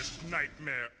darkest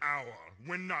nightmare hour,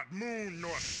 when not moon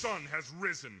nor sun has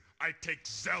risen, I take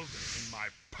Zelda in my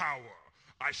power.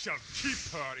 I shall keep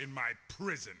her in my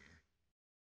prison.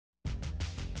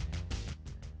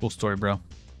 Cool story, bro.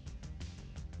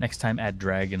 Next time, add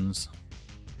dragons.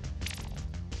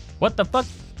 What the fuck?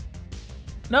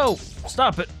 No!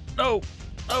 Stop it! No!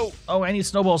 No! Oh, I need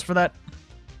snowballs for that.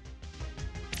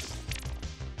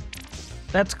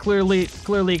 That's clearly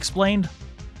explained.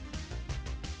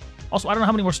 Also, I don't know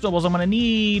how many more snowballs I'm gonna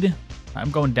need. I'm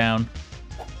going down.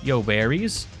 Yo,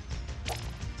 berries.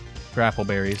 Grapple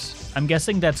berries. I'm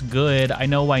guessing that's good. I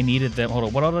know I needed them. Hold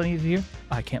on, what else do I need here?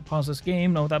 I can't pause this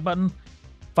game. No, that button.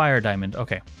 Fire diamond.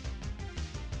 Okay.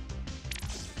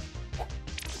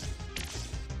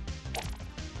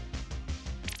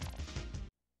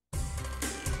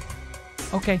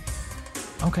 Okay.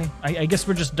 Okay. I guess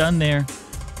we're just done there.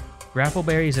 Grapple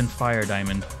berries and fire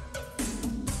diamond.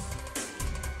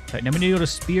 Alright, now we need to go to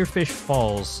Spearfish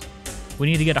Falls. We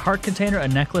need to get a heart container, a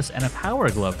necklace, and a power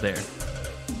glove there.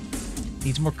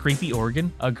 Needs more creepy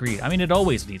organ? Agreed. I mean, it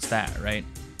always needs that, right?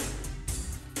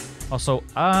 Also,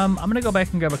 I'm gonna go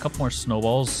back and grab a couple more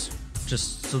snowballs,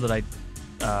 just so that I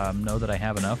know that I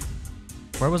have enough.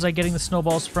 Where was I getting the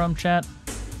snowballs from, chat?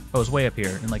 Oh, it was way up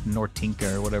here, in like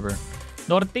Nortinka or whatever.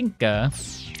 Nortinka.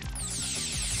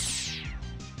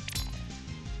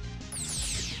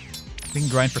 We can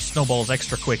grind for snowballs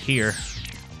extra quick here.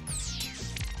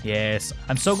 Yes,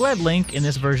 I'm so glad Link in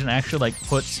this version actually like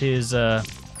puts his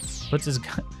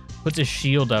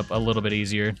shield up a little bit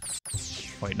easier.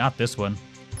 Wait, not this one.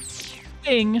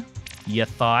 Ding! You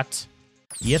thought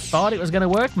it was gonna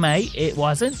work, mate? It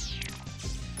wasn't.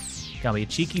 Gotta be a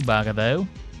cheeky bugger though.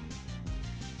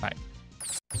 Right.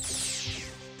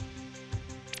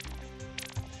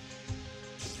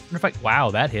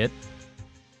 Wow, that hit.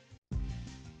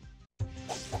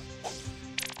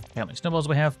 How many snowballs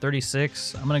do we have?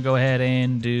 36. I'm gonna go ahead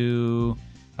and do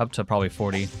up to probably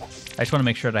 40. I just want to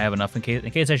make sure that I have enough in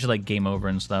case I should like game over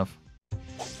and stuff.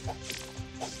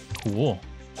 Cool.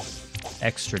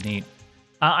 Extra neat.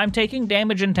 I'm taking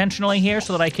damage intentionally here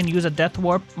so that I can use a death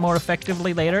warp more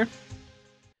effectively later.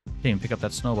 Didn't even pick up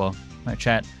that snowball. All right,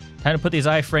 chat. Time to put these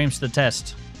iframes to the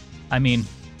test. I mean,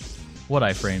 what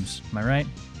iframes? Am I right?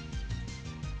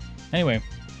 Anyway.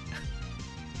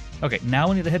 Okay, now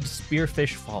we need to head to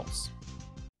Spearfish Falls.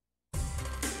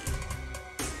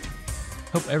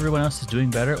 Hope everyone else is doing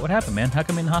better. What happened, man? How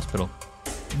come you're in the hospital?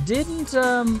 Didn't,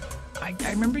 I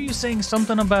remember you saying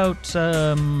something about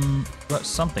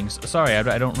something. Sorry,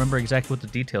 I don't remember exactly what the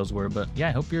details were, but yeah,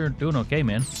 I hope you're doing okay,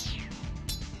 man.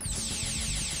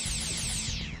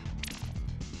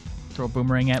 Throw a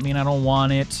boomerang at me and I don't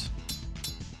want it.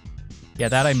 Yeah,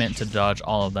 that I meant to dodge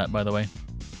all of that, by the way.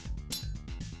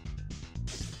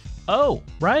 Oh,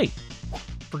 right.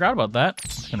 Forgot about that.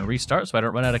 I'm gonna restart so I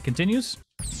don't run out of continues.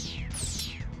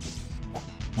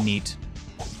 Neat.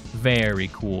 Very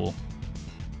cool.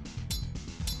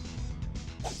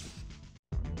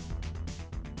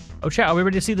 Oh, chat, are we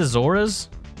ready to see the Zoras?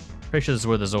 Pretty sure this is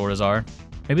where the Zoras are.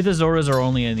 Maybe the Zoras are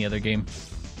only in the other game.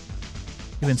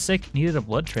 You've been sick, needed a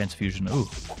blood transfusion. Ooh.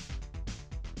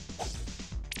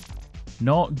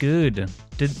 Not good.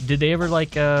 Did they ever,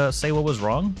 like, say what was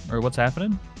wrong? Or what's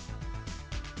happening?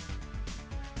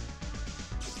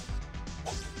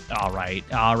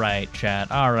 Alright,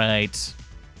 chat. Alright.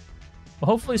 Well,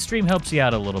 hopefully stream helps you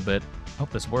out a little bit. Hope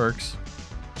this works.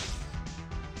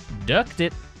 Ducked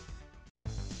it.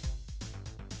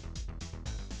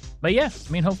 But yeah,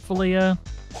 I mean, hopefully you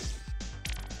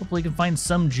can find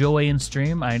some joy in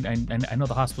stream. I know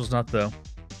the hospital's not the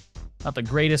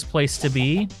greatest place to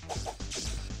be.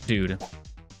 Dude,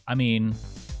 I mean,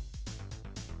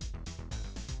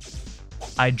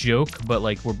 I joke, but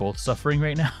like we're both suffering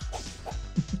right now.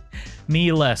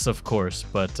 Me less, of course,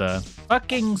 but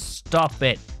fucking stop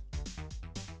it.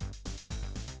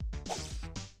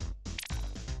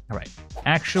 All right,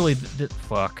 actually,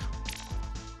 fuck.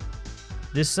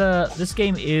 This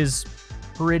game is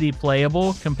pretty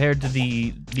playable compared to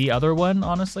the other one,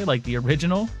 honestly, like the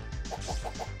original.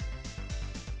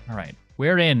 All right,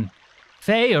 we're in.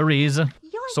 Fairies, sword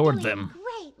You're doing them.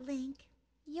 great, Link.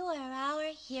 You are our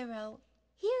hero.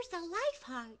 Here's a life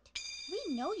heart.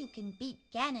 We know you can beat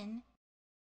Ganon.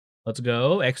 Let's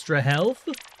go. Extra health.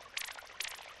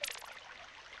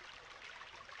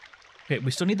 Okay,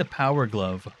 we still need the power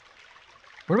glove.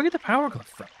 Where do we get the power glove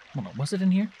from? Hold on, was it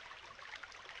in here?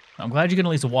 I'm glad you can at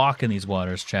least walk in these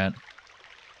waters, chat.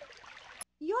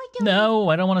 You're doing No,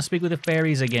 I don't want to speak with the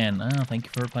fairies again. Oh, thank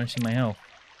you for punishing my health.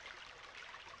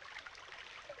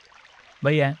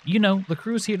 But yeah, you know, the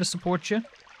crew's here to support you.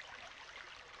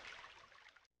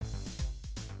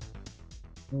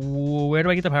 Where do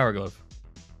I get the power glove?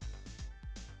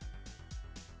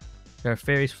 There are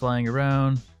fairies flying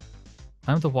around.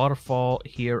 Climb the waterfall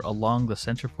here along the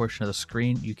center portion of the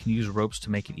screen. You can use ropes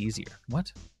to make it easier.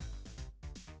 What?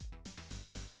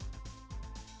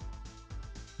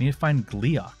 We need to find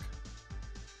Gliok.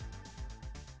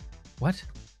 What?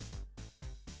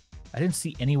 I didn't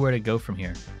see anywhere to go from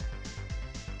here.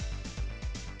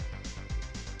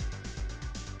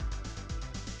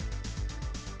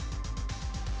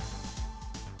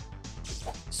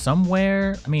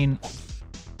 Somewhere, I mean,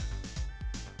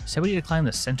 said we need to climb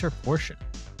the center portion.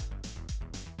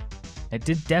 It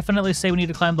did definitely say we need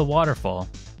to climb the waterfall.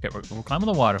 Okay, we're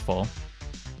climbing the waterfall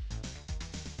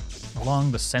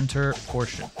along the center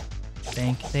portion.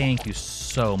 Thank you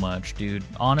so much, dude.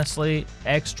 Honestly,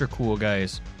 extra cool,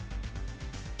 guys.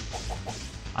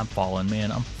 I'm falling,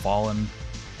 man. I'm falling.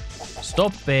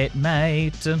 Stop it,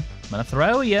 mate. I'm gonna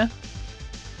throw you.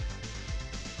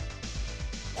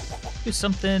 Do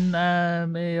something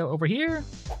over here.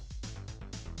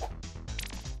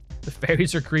 The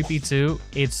fairies are creepy too.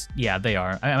 Yeah, they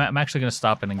are. I'm actually gonna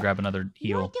stop in and grab another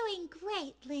heal. You're doing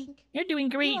great, Link. You're doing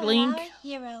great, You're Link. our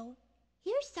hero.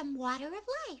 Here's some water of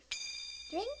life.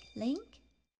 Drink, Link.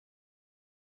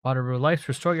 Water of life.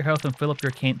 Restore your health and fill up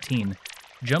your canteen.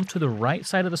 Jump to the right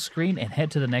side of the screen and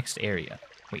head to the next area.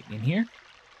 Wait, in here?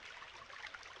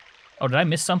 Oh, did I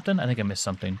miss something? I think I missed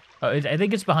something. I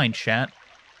think it's behind chat.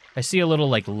 I see a little,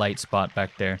 like, light spot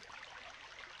back there.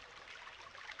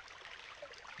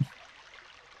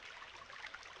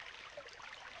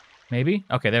 Maybe?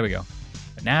 Okay, there we go.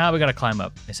 But now we gotta climb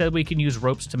up. They said we can use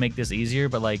ropes to make this easier,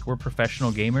 but, like, we're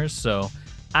professional gamers, so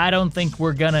I don't think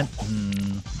we're gonna...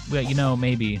 well, you know,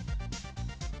 maybe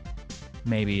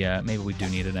we do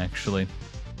need it, actually.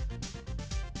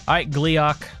 Alright,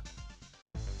 Gliok.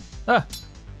 Ah!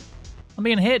 I'm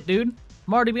being hit, dude.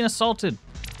 I'm already being assaulted.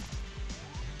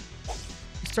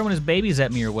 He's throwing his babies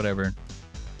at me or whatever.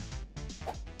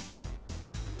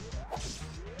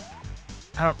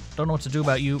 I don't know what to do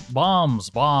about you.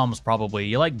 Bombs, probably.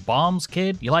 You like bombs,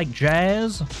 kid? You like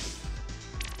jazz?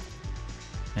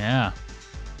 Yeah.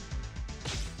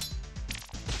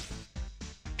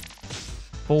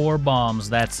 4 bombs,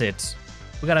 that's it.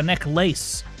 We got a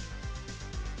necklace.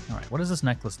 Alright, what does this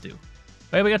necklace do?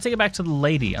 Wait, we gotta take it back to the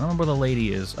lady. I don't remember where the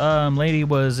lady is. Lady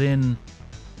was in...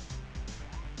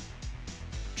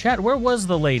 Chat, where was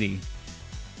the lady?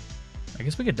 I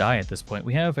guess we could die at this point.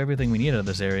 We have everything we need out of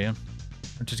this area.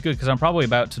 Which is good, because I'm probably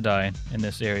about to die in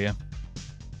this area.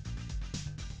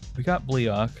 We got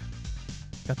Gliok.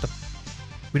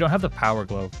 We don't have the power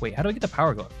glove. Wait, how do I get the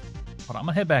power glove? Hold on, I'm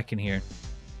gonna head back in here.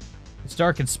 It's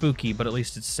dark and spooky, but at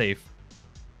least it's safe.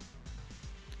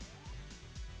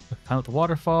 Climb up the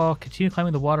waterfall. Continue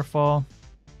climbing the waterfall.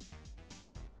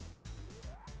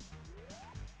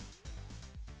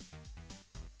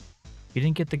 If you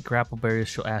didn't get the grapple berries,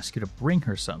 she'll ask you to bring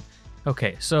her some.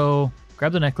 Okay, so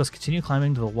grab the necklace, continue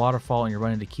climbing to the waterfall, and you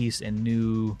run into keys and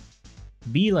new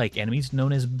bee-like enemies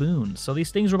known as boons. So these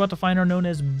things we're about to find are known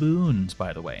as boons,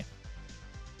 by the way.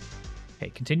 Okay,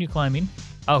 continue climbing.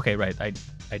 Okay, right, I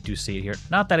do see it here.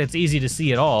 Not that it's easy to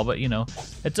see at all, but you know,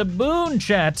 it's a boon,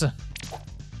 chat.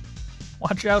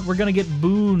 Watch out, we're gonna get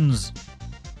boons.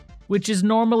 Which is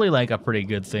normally like a pretty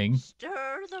good thing.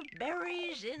 Stir the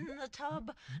berries in the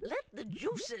tub. Let the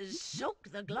juices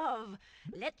soak the glove.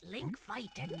 Let Link fight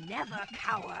and never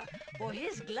cower. For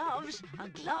his glove's a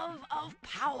glove of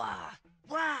power.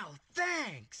 Wow,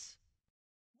 thanks!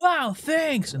 Wow,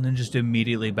 thanks! And then just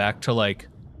immediately back to like,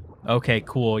 okay,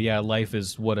 cool, yeah, life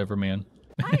is whatever, man.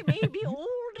 I may be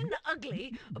old and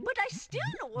ugly, but I still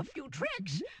know a few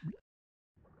tricks.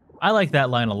 I like that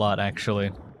line a lot,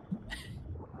 actually.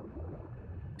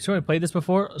 So we played this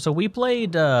before? So we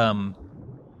played Wand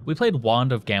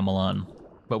of Gamelon,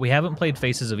 but we haven't played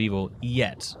Faces of Evil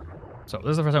yet. So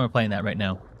this is the first time we're playing that right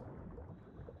now.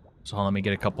 So hold on, let me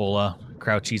get a couple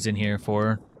crouchies in here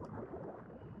for...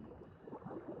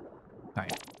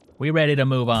 Alright, we ready to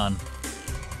move on.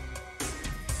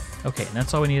 Okay, and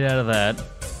that's all we need out of that.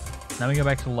 Now we go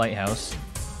back to the lighthouse.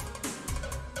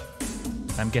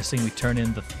 I'm guessing we turn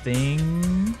in the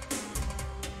thing...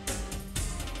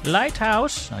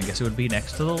 Lighthouse! I guess it would be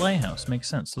next to the lighthouse. Makes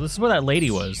sense. So this is where that lady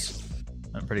was.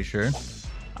 I'm pretty sure.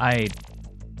 I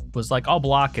was like, I'll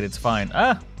block it, it's fine.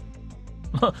 Ah!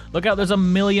 Look out, there's a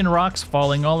million rocks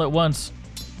falling all at once.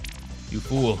 You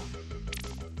fool.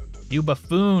 You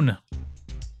buffoon.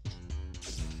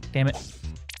 Damn it.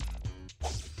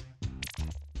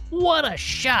 What a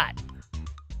shot!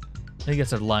 I think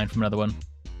that's a line from another one.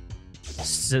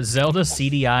 Zelda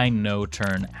CDI no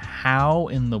turn. How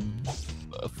in the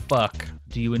fuck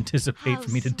do you anticipate How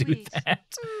for me to do sweet.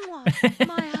 that? Mwah.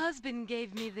 My husband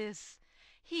gave me this.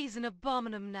 He's an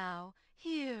abominum now.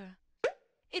 Here.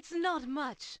 It's not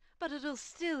much, but it'll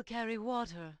still carry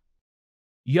water.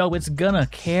 Yo, it's gonna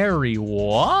carry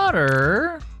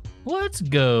water? Let's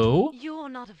go. You're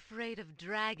not afraid of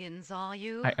dragons, are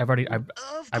you? I've already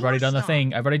done the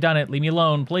thing. I've already done it. Leave me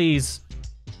alone, please.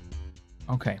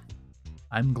 Okay.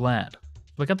 I'm glad.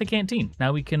 We got the canteen.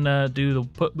 Now we can now we can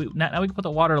put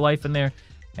the water life in there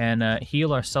and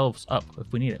heal ourselves up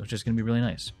if we need it, which is gonna be really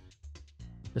nice.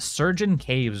 The Surgeon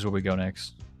Caves is where we go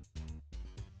next.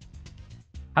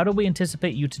 How do we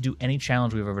anticipate you to do any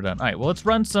challenge we've ever done? All right, well let's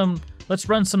run some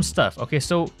stuff. Okay,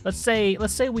 so let's say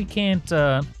we can't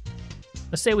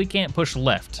push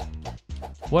left.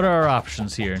 What are our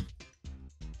options here?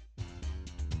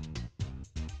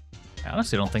 I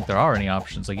honestly don't think there are any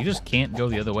options. Like, you just can't go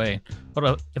the other way. Hold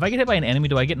up. If I get hit by an enemy,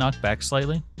 do I get knocked back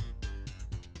slightly?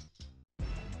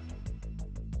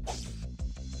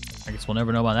 I guess we'll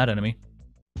never know about that enemy.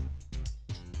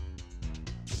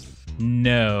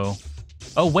 No.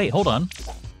 Oh, wait, hold on.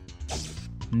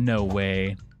 No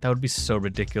way. That would be so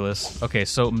ridiculous. Okay,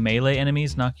 so melee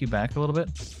enemies knock you back a little bit?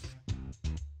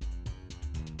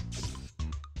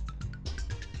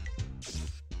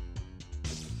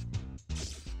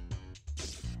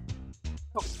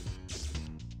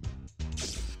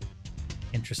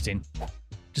 Interesting.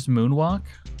 Just moonwalk?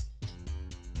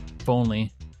 If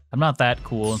only. I'm not that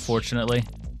cool, unfortunately.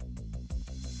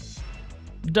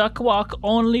 Duck walk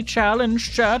only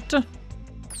challenge, chat.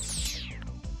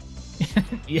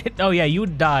 Oh yeah, you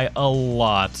would die a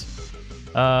lot.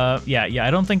 Yeah,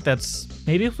 I don't think that's...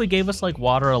 Maybe if we gave us, like,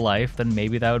 water of life, then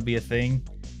maybe that would be a thing.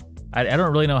 I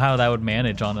don't really know how that would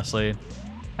manage, honestly.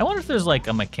 I wonder if there's, like,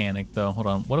 a mechanic, though. Hold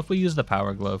on. What if we use the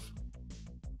power glove?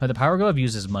 But the power glove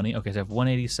uses money. Okay, so I have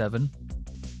 187.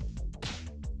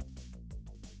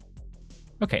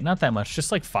 Okay, not that much.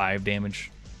 Just, like, 5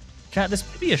 damage. Chat, this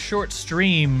might be a short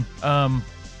stream.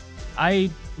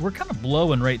 We're kind of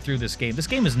blowing right through this game. This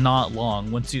game is not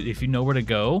long. If you know where to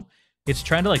go, it's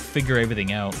trying to like figure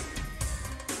everything out.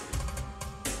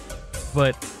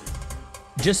 But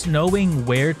just knowing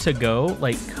where to go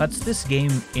like cuts this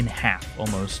game in half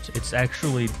almost. It's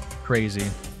actually crazy.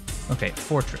 Okay,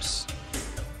 fortress.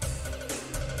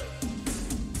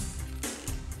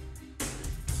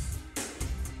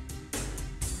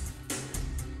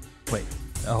 Wait,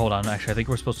 hold on. Actually, I think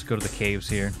we're supposed to go to the caves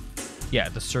here. Yeah,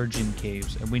 the Surgeon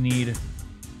Caves. And we need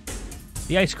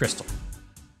the ice crystal.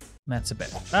 That's a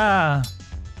bit. Ah!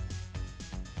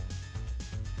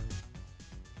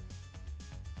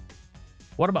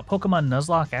 What about Pokemon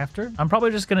Nuzlocke after? I'm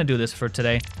probably just going to do this for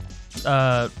today.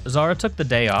 Zara took the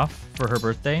day off for her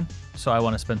birthday, so I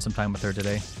want to spend some time with her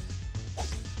today.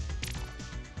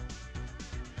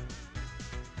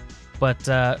 But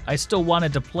I still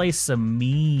wanted to play some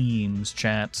memes,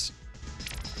 chat.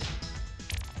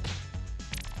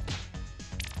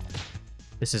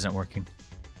 This isn't working.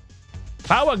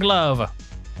 Power glove!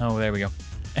 Oh, there we go.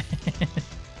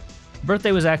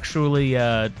 Birthday was actually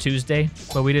Tuesday,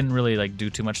 but we didn't really like do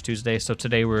too much Tuesday, so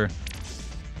today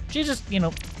she's just, you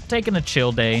know, taking a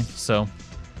chill day, so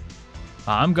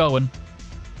I'm going.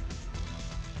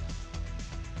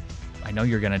 I know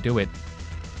you're gonna do it.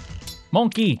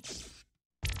 Monkey!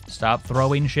 Stop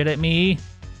throwing shit at me.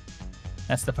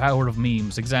 That's the power of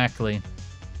memes, exactly.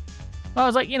 Well, I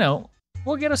was like, you know,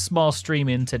 we'll get a small stream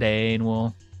in today, and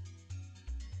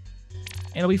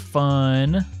it'll be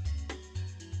fun.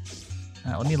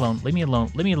 Leave me alone, leave me alone,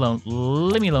 leave me alone,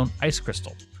 leave me alone. Ice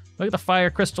crystal. Look at the fire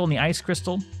crystal and the ice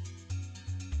crystal.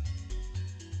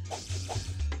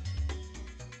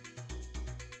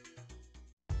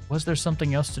 Was there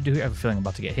something else to do here? I have a feeling I'm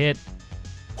about to get hit.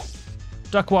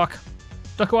 Duck walk.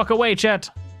 Duck walk away, chat.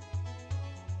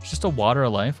 It's just a water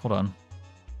of life. Hold on.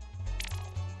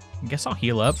 I guess I'll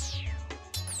heal up.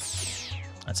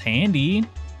 That's handy.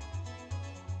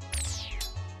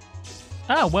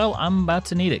 Ah, well, I'm about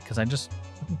to need it because I just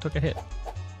took a hit.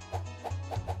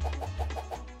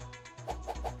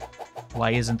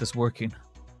 Why isn't this working?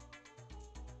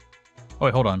 Oh,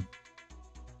 wait, hold on.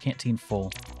 Canteen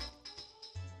full.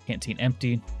 Canteen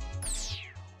empty.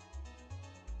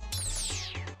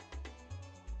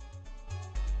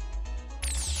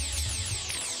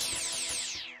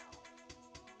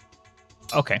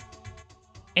 Okay.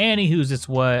 Anywho's, it's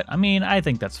what? I mean, I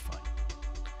think that's fine.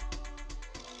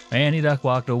 Annie Duck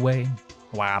walked away.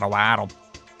 Waddle, waddle.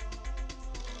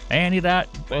 Annie Duck.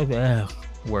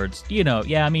 Words. You know,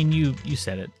 yeah, I mean, you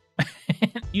said it.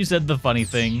 You said the funny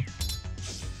thing.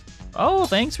 Oh,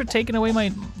 thanks for taking away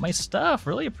my stuff.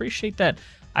 Really appreciate that.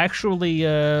 I actually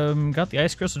got the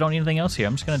ice crystal. Don't need anything else here.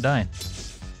 I'm just gonna die.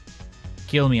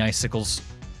 Kill me, icicles.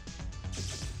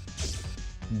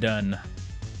 Done.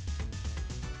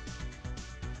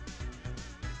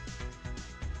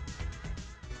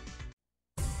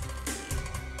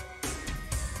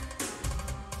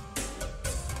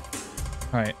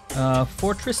 Alright,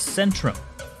 Fortress Centrum.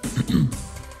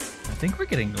 I think we're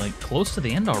getting, like, close to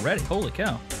the end already. Holy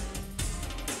cow.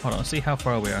 Hold on, let's see how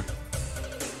far we are.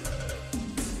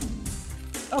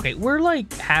 Okay, we're,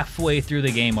 like, halfway through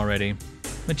the game already.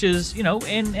 Which is, you know,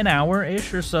 in an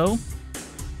hour-ish or so.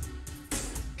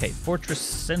 Okay, Fortress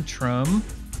Centrum.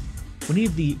 We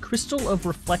need the Crystal of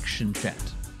Reflection, chat.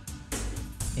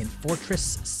 In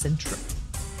Fortress Centrum.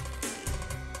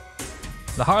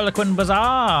 The Harlequin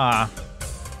Bazaar!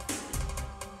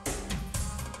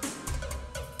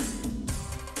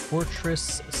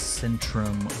 Fortress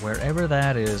Centrum, wherever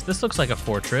that is. This looks like a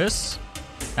fortress.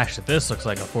 Actually, this looks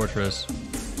like a fortress.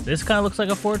 This kind of looks like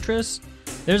a fortress.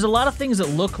 There's a lot of things that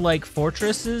look like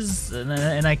fortresses,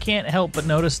 and I can't help but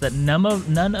notice that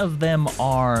none of them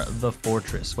are the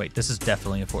fortress. Wait, this is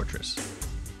definitely a fortress.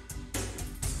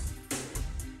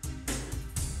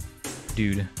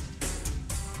 Dude.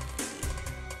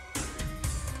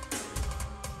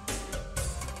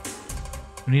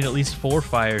 We need at least 4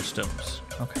 firestones.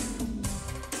 Okay.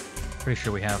 Pretty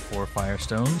sure we have 4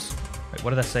 firestones. Wait,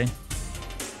 what did that say?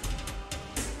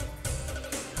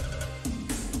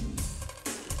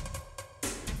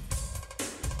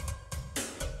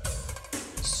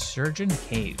 Surgeon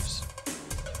Caves.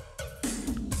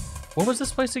 What was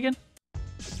this place again?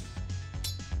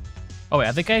 Oh wait,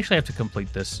 I think I actually have to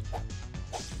complete this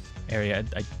area.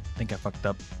 I think I fucked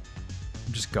up.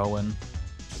 I'm just going.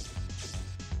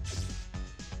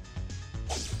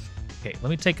 Okay, let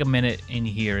me take a minute in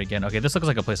here again. Okay, this looks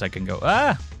like a place I can go.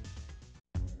 Ah!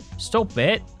 Stop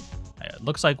it. It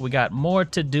looks like we got more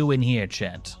to do in here,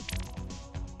 chat.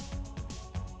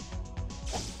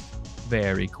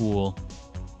 Very cool.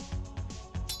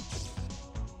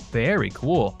 Very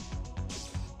cool.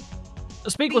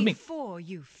 Speak with me. Before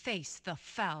you face the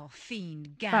foul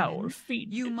fiend Ganon, Foul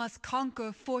fiend. you must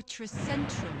conquer Fortress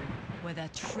Centrum, where the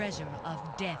treasure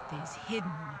of death is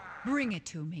hidden. Bring it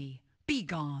to me. Be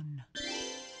gone.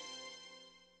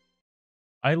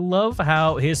 I love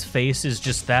how his face is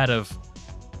just that of,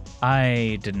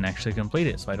 I didn't actually complete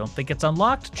it, so I don't think it's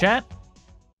unlocked, chat.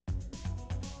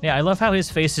 Yeah, I love how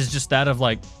his face is just that of,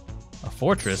 like, a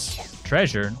fortress.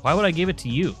 Treasure. Why would I give it to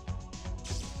you?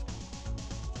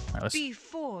 All right, let's...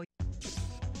 Before...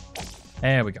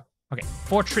 There we go. Okay,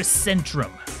 Fortress Centrum.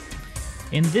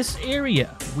 In this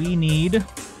area, we need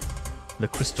the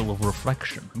Crystal of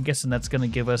Reflection. I'm guessing that's gonna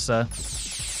give us a...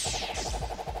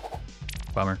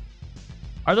 Bummer.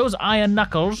 Are those iron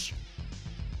knuckles?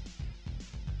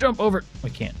 Jump over.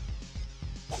 We can't.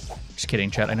 Just kidding,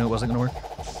 chat. I knew it wasn't gonna work.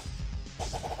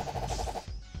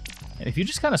 And if you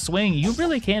just kind of swing, you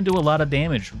really can do a lot of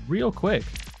damage real quick.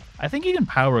 I think you can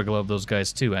power glove those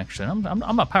guys too, actually. I'm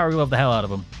gonna power glove the hell out of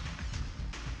them.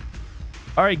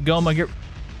 All right, Goma,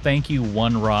 thank you,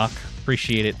 One Rock.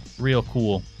 Appreciate it. Real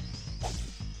cool.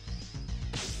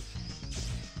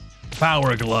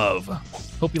 Power glove.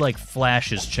 Hope you like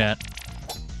flashes, chat.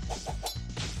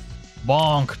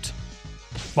 Bonked.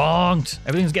 Bonked.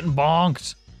 Everything's getting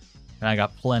bonked. And I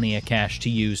got plenty of cash to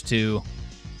use too.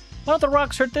 Why don't the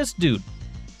rocks hurt this dude?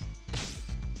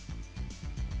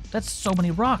 That's so many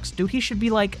rocks, dude. He should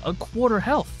be like a quarter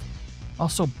health.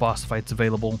 Also, boss fights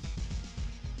available.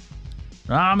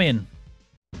 I'm in.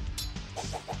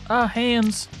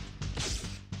 Hands.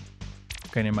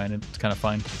 Okay, never mind. It's kind of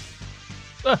fine.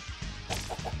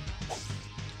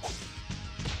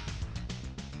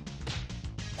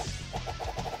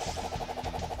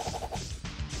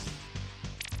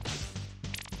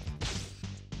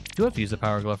 Do have to use the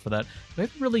power glove for that. Do I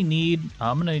really need...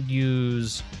 I'm gonna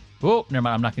use... Oh, never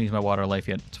mind. I'm not gonna use my water life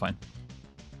yet. It's fine.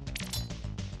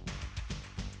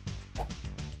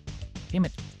 Damn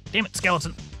it. Damn it,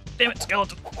 skeleton. Damn it,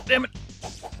 skeleton. Damn it.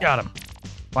 Got him.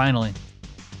 Finally.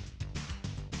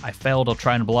 I failed to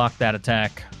try and block that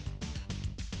attack.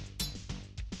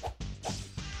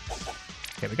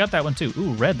 Okay, we got that one too.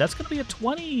 Ooh, red. That's gonna be a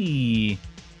 20.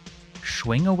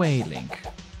 Swing away, Link.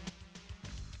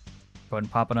 Go ahead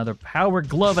and pop another power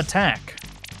glove attack.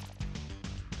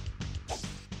 I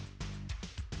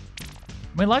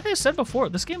mean, like I said before,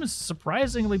 this game is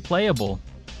surprisingly playable.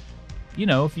 You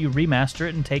know, if you remaster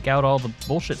it and take out all the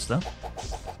bullshit stuff.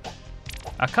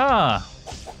 Aka!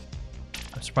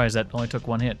 I'm surprised that only took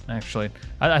 1 hit, actually.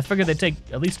 I figured they'd take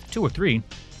at least 2 or 3.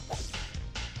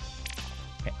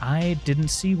 Okay, I didn't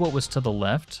see what was to the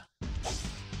left.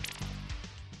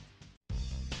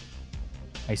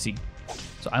 I see.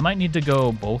 So I might need to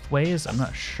go both ways. I'm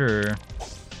not sure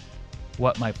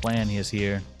what my plan is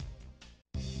here.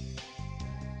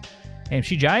 Damn,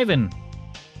 she jiving.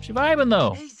 She vibing,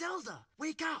 though. Hey, Zelda,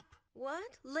 wake up. What?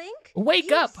 Link? Wake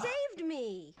You up. saved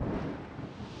me.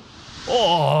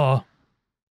 Oh.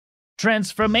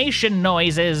 Transformation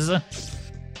noises.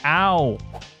 Ow.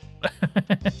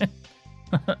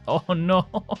 Oh no.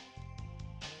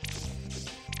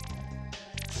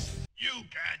 You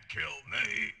can't kill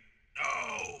me. No.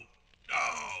 No.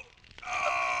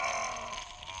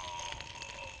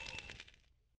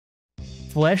 No.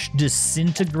 Flesh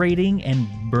disintegrating and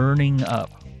burning up.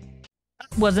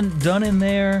 Wasn't done in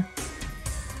there.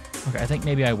 Okay, I think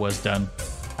maybe I was done.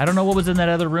 I don't know what was in that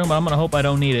other room, but I'm gonna hope I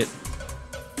don't need it.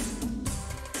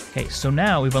 Okay, so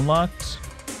now we've unlocked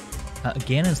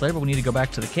Ganon's lair, but we need to go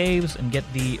back to the caves and get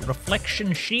the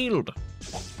reflection shield.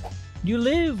 You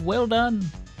live, well done.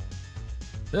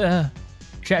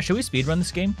 Chat, should we speedrun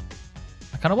this game?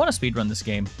 I kind of want to speedrun this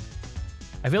game.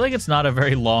 I feel like it's not a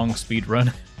very long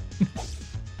speedrun.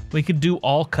 We could do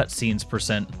all cutscenes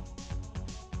 %.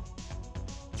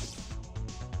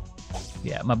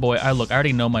 Yeah, my boy, I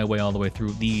already know my way all the way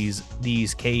through these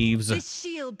caves. This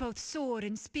shield both sword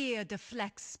and spear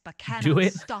deflects, but cannot Do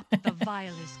it. stop the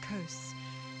vilest curse.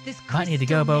 This Might need to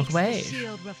go crystal both makes ways. The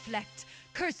shield reflect,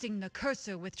 cursing the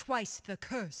cursor with twice the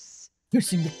curse.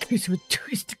 Cursing the curse with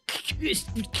twist.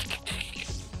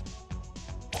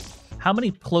 How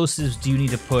many plosives do you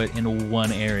need to put in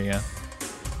one area?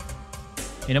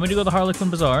 You know, I'm gonna go to the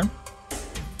Harlequin Bazaar.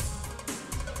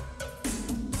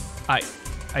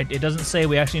 It doesn't say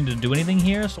we actually need to do anything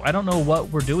here, so I don't know what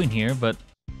we're doing here, but...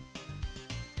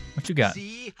 What you got?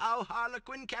 See how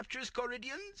Harlequin captures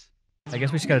Coridians? I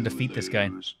guess we just gotta defeat this guy.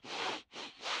 Do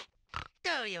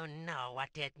you know what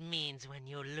it means when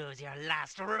you lose your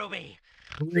last ruby?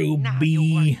 Ruby. Now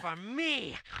you work for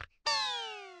me.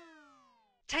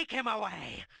 Take him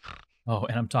away. Oh,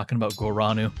 and I'm talking about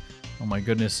Goranu. Oh my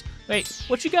goodness. Wait,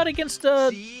 what you got against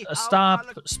See how stop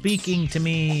Harlequin- speaking to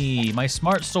me. My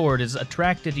smart sword is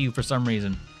attracted to you for some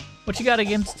reason. What you got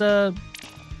against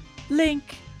Link?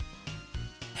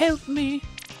 Help me.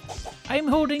 I'm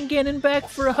holding Ganon back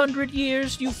for 100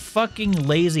 years, you fucking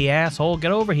lazy asshole.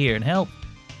 Get over here and help.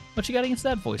 What you got against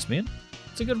that voice, man?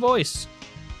 It's a good voice.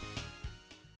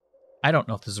 I don't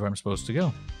know if this is where I'm supposed to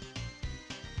go.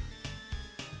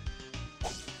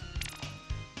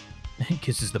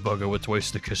 Kisses the bugger with twice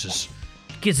the kisses.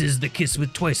 Kisses the kiss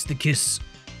with twice the kiss.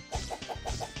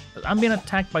 I'm being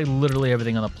attacked by literally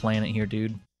everything on the planet here,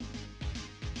 dude.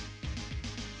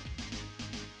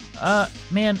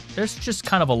 Man, there's just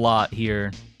kind of a lot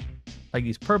here. Like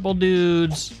these purple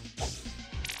dudes.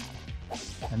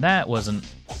 And that wasn't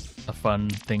a fun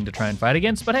thing to try and fight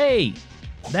against, but hey,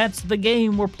 that's the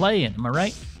game we're playing, am I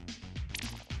right?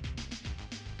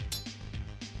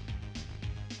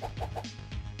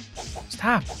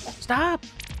 Stop! Stop!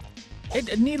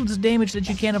 It needles damage that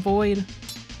you can't avoid.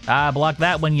 Ah, block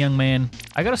that one, young man.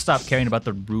 I gotta stop caring about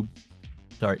the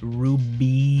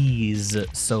rubies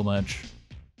so much.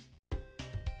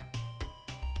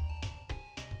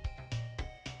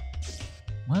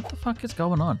 What the fuck is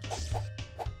going on?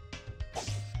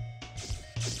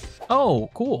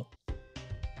 Oh, cool.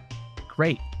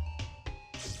 Great.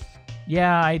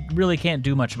 Yeah, I really can't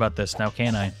do much about this now,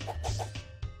 can I?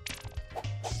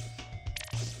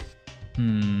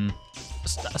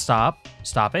 Stop.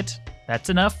 Stop it. That's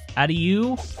enough. Out of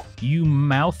you, you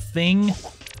mouth thing.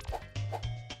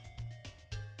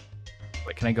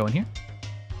 Wait, can I go in here?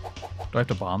 Do I have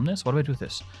to bomb this? What do I do with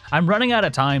this? I'm running out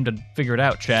of time to figure it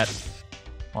out, chat.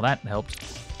 Well, that helped.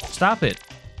 Stop it.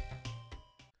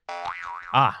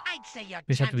 Ah. I'd say your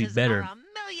just have to be chances better. are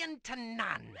 1,000,000 to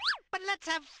none. But let's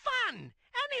have fun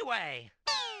anyway.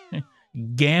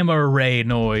 Gamma ray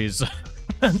noise.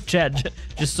 Chat,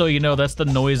 just so you know, that's the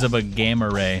noise of a gamma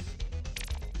ray.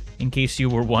 In case you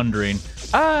were wondering.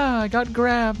 Ah, I got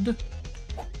grabbed.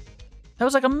 That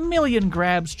was like 1,000,000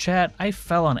 grabs, chat. I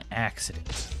fell on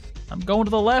accident. I'm going to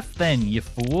the left then, you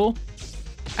fool.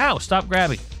 Ow, stop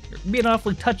grabbing. You're being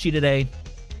awfully touchy today.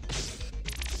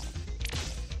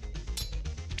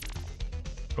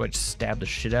 Do I just stab the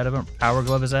shit out of him? Power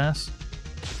glove his ass?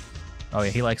 Oh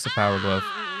yeah, he likes the power glove.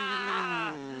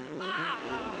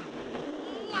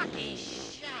 Lucky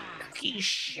shot. Lucky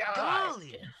shot.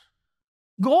 Golly.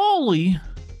 Golly!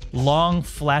 Long,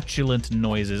 flatulent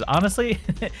noises. Honestly,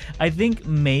 I think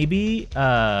maybe,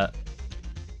 oh,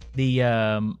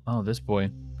 this boy.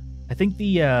 I think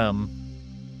the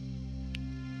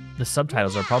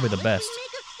subtitles are probably the best.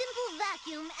 Make a simple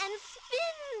vacuum and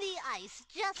spin the ice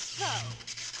just so.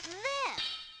 There.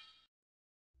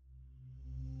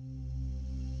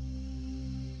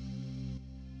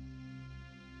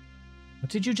 What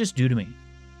did you just do to me?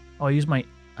 Oh, I use I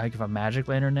have a magic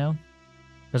lantern now?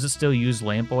 Does it still use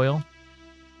lamp oil?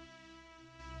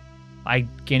 I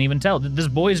can't even tell. This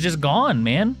boy's just gone,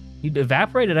 man. He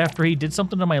evaporated after he did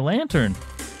something to my lantern.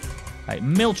 Alright,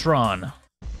 Miltron.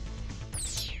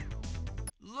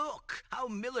 Look how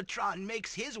Militron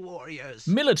makes his warriors.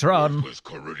 Militron. Worthless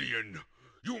Caridian,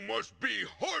 you must be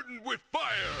hardened with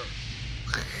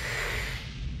fire.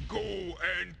 Go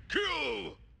and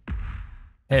kill.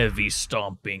 Heavy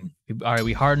stomping. Alright,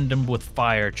 we hardened him with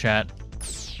fire, chat.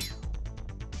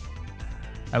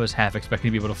 I was half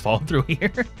expecting to be able to fall through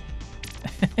here.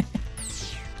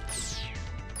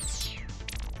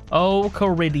 Oh,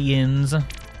 Caridians.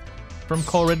 From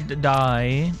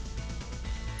Corridai.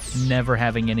 Never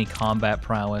having any combat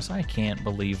prowess. I can't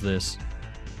believe this.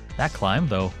 That climb,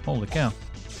 though. Holy cow.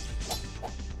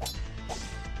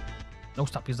 No,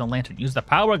 stop using the lantern. Use the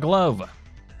power glove.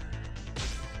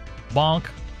 Bonk.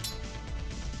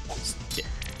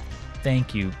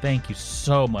 Thank you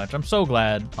so much. I'm so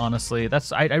glad, honestly.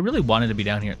 I really wanted to be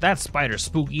down here. That spider's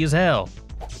spooky as hell.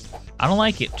 I don't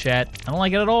like it, chat. I don't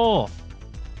like it at all.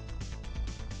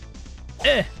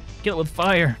 Kill it with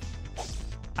fire.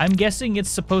 I'm guessing it's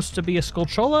supposed to be a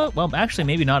Skullchola? Well, actually,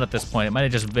 maybe not at this point. It might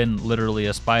have just been literally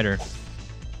a spider.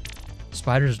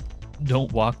 Spiders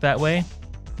don't walk that way.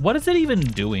 What is it even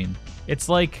doing? It's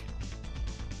like...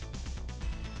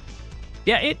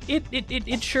 Yeah,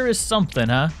 it sure is something,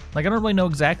 huh? Like, I don't really know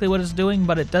exactly what it's doing,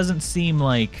 but it doesn't seem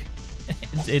like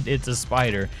it's a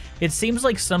spider. It seems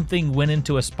like something went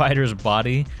into a spider's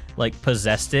body, like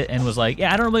possessed it, and was like,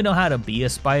 yeah, I don't really know how to be a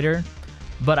spider,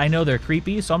 but I know they're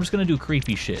creepy, so I'm just gonna do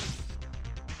creepy shit.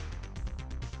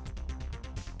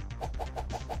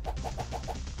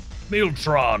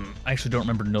 Miltron! I actually don't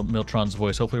remember Miltron's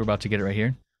voice. Hopefully we're about to get it right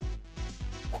here.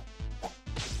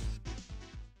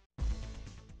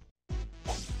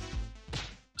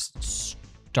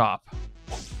 Stop.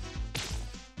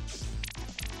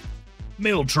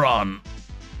 Miltron!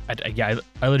 I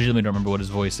legitimately don't remember what his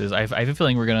voice is. I have a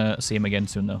feeling we're gonna see him again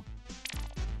soon, though.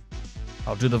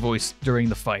 I'll do the voice during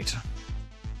the fight.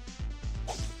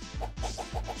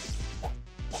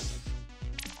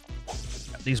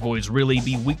 These boys really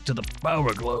be weak to the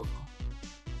power glove.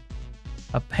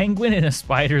 A penguin in a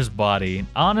spider's body.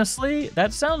 Honestly,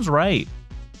 that sounds right.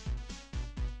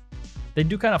 They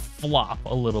do kind of flop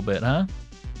a little bit, huh?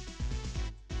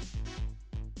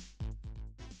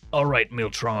 All right,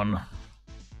 Miltron.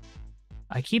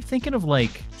 I keep thinking of,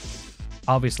 like,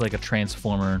 obviously like a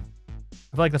Transformer.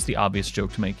 I feel like that's the obvious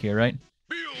joke to make here, right?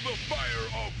 Feel the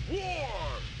fire of war!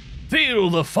 Feel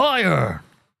the fire!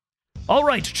 All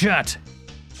right, chat.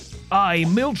 I,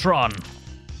 Miltron,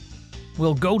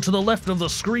 will go to the left of the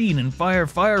screen and fire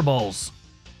fireballs.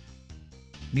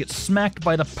 Get smacked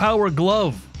by the power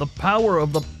glove. The power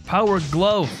of the power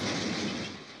glove.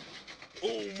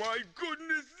 Oh my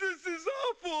goodness, this is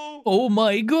awful! Oh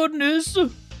my goodness!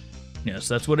 Yes,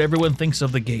 that's what everyone thinks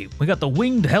of the game. We got the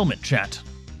winged helmet, chat.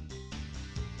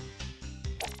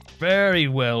 Very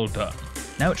well done.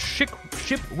 Now it's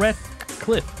Shipwreck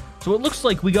Cliff. So it looks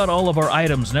like we got all of our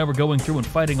items. Now we're going through and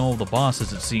fighting all the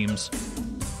bosses, it seems.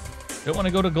 Don't want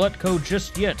to go to Glutco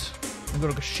just yet. We're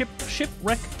going to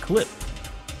Shipwreck Cliff.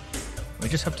 We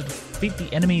just have to defeat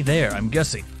the enemy there, I'm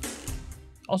guessing.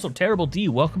 Also, Terrible D,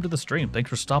 welcome to the stream.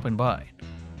 Thanks for stopping by.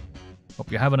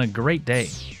 Hope you're having a great day.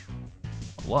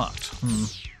 A lot.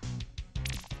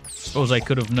 Suppose I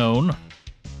could have known.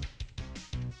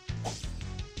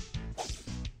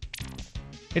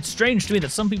 It's strange to me that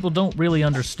some people don't really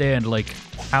understand, like,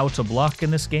 how to block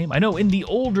in this game. I know in the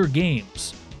older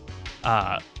games,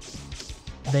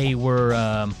 they were,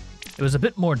 it was a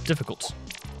bit more difficult.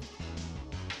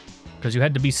 Because you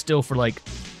had to be still for, like,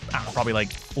 I don't know, probably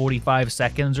like 45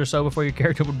 seconds or so before your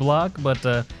character would block,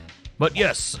 but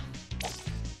yes.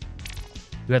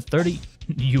 You had 30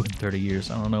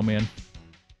 years. I don't know, man.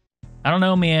 I don't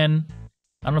know if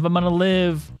I'm gonna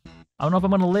live. I don't know if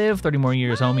I'm gonna live 30 more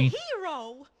years, homie.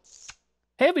 Hero!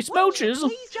 Heavy smooches!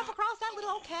 Please jump across that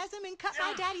little old chasm and cut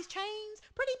my daddy's chains.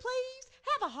 Pretty please,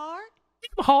 have a heart.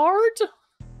 Heart?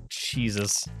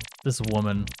 Jesus. This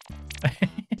woman.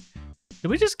 Did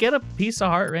we just get a piece of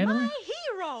heart randomly? My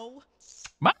hero!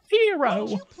 My hero! Won't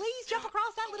you please jump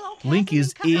across that little old chasm Link is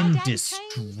and cut my in daddy's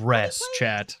chains? distress, Pretty please,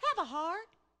 chat. have a heart.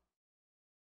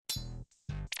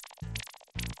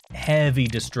 Heavy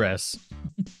distress.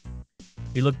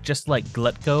 You look just like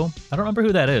Glutco. I don't remember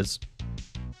who that is.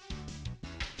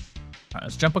 Alright,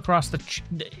 let's jump across the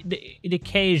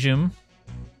chasm.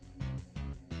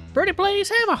 Pretty please,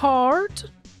 have a heart.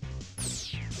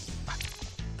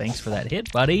 Thanks for that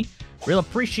hit, buddy. Real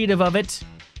appreciative of it.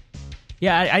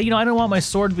 Yeah, I don't want my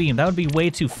sword beam. That would be way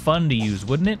too fun to use,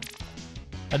 wouldn't it?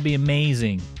 That'd be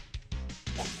amazing.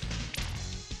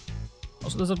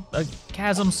 Also, there's a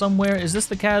chasm somewhere. Is this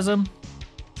the chasm?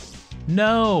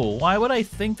 No. Why would I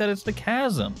think that it's the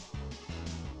chasm?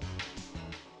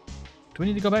 we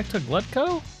need to go back to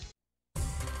Glutko?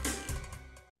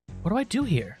 What do I do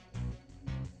here?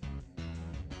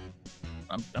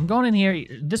 I'm going in here.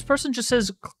 This person just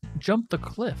says jump the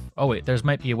cliff. Oh wait, there's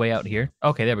might be a way out here.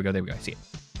 Okay, there we go, I see it.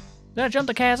 Gotta jump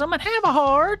the chasm and have a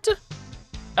heart.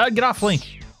 Get off,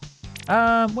 Link.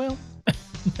 Well,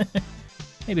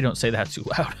 maybe don't say that too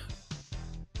loud.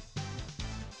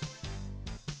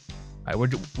 All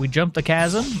right, we jumped the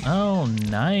chasm. Oh,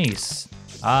 nice.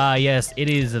 Ah, yes, it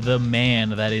is the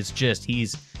man that is just,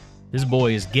 this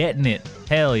boy is getting it.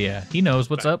 Hell yeah, he knows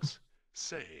what's up.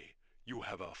 Say, you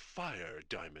have a fire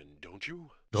diamond, don't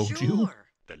you? Don't you?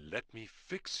 Then let me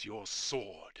fix your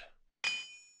sword.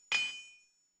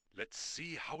 Let's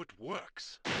see how it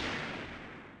works.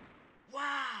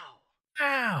 Wow!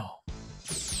 Ow.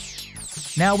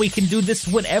 Now we can do this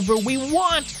whenever we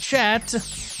want, chat.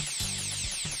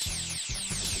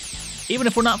 Even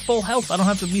if we're not full health, I don't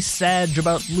have to be sad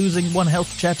about losing 1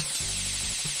 health, chat.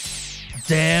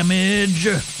 Damage.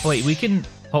 Wait, we can...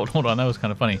 Hold on, that was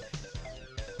kind of funny.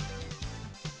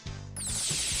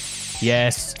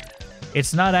 Yes.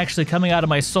 It's not actually coming out of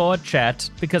my sword, chat,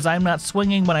 because I'm not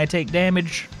swinging when I take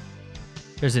damage.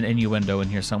 There's an innuendo in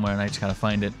here somewhere, and I just gotta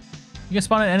find it. You can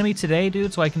spawn an enemy today,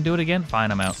 dude, so I can do it again?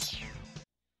 Fine, I'm out.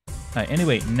 Alright,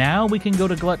 anyway, now we can go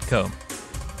to Glutko.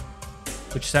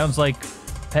 Which sounds like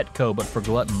Petco, but for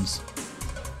gluttons.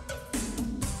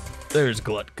 There's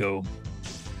Glutko.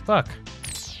 Fuck.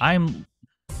 I'm...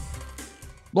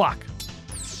 Block.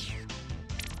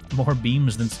 More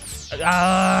beams than...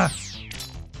 Ah!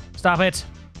 Stop it.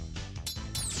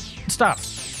 Stop.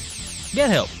 Get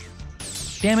help.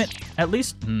 Damn it. At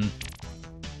least...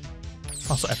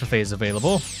 Also, FFA is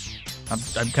available.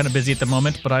 I'm kind of busy at the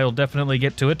moment, but I'll definitely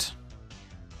get to it.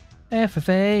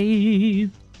 FFA.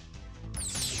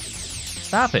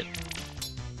 Stop it.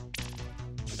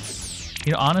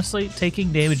 You know, honestly,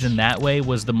 taking damage in that way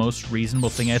was the most reasonable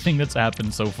thing I think that's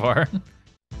happened so far.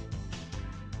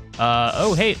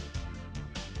 Oh, hey.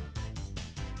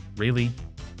 Really?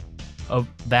 Oh,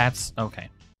 that's... Okay.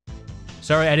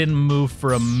 Sorry, I didn't move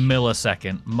for a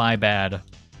millisecond. My bad.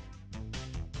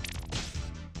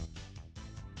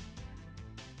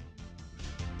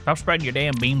 Stop spreading your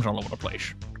damn beams all over the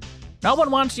place. No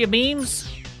one wants your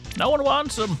beams. No one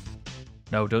wants them.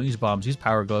 No, don't use bombs. Use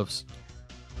power gloves.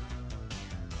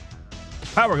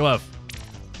 Power glove.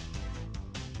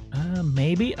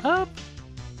 Maybe up?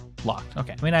 Locked.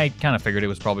 Okay. I mean, I kind of figured it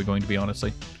was probably going to be,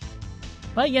 honestly.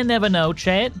 But you never know,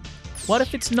 chat. What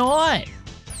if it's not?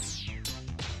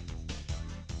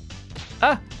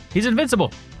 Ah, he's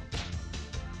invincible.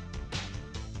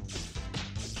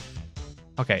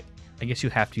 Okay, I guess you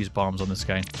have to use bombs on this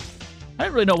guy. I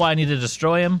don't really know why I need to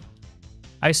destroy him.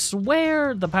 I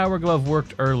swear the power glove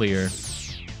worked earlier.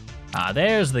 Ah,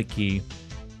 there's the key.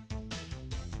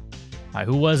 Alright,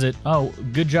 who was it? Oh,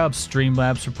 good job,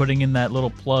 Streamlabs, for putting in that little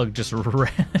plug just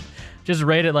just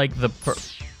right at like the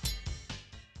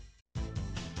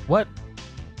What?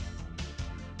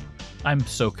 I'm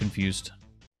so confused.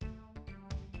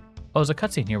 Oh, there's a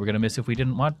cutscene here we're gonna miss if we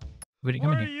didn't come in here.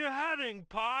 Where are you heading,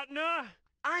 partner?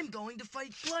 I'm going to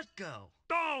fight Glutko.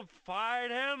 Don't fight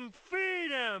him,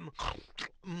 feed him.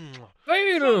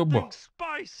 Feed him. Something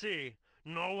spicy.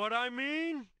 Know what I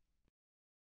mean?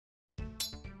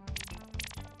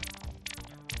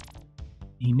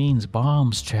 He means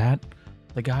bombs, chat.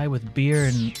 The guy with beer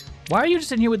and... Why are you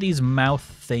just in here with these mouth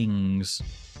things?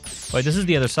 Wait, this is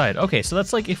the other side. Okay, so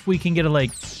that's like if we can get a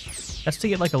like... That's to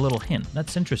get like a little hint.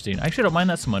 That's interesting. I actually don't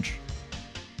mind that so much.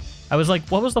 I was like,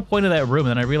 what was the point of that room?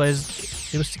 And then I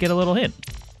realized it was to get a little hint.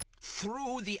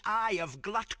 Through the eye of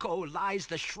Glutko lies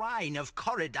the shrine of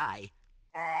Koridai.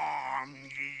 I'm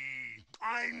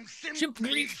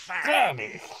simply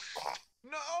famished.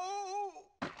 No!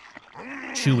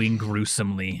 Chewing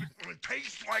gruesomely. It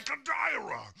tastes like a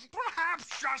diarrhea.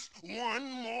 Perhaps just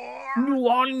one more?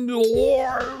 One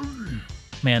more!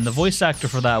 Man, the voice actor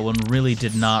for that one really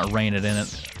did not rein it in.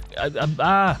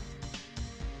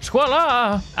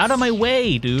 Squala! Out of my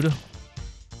way, dude.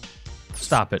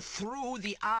 Stop it. Through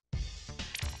the eye.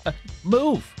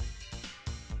 Move!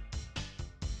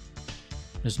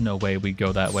 There's no way we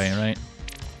go that way, right?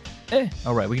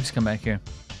 Alright, we can just come back here.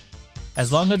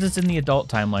 As long as it's in the adult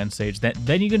timeline stage,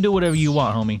 then you can do whatever you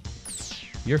want, homie.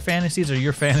 Your fantasies are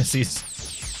your fantasies.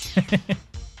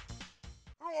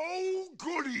 Oh,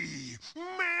 goody!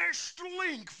 Mashed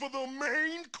Link for the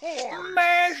main course!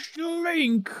 Mashed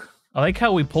Link! I like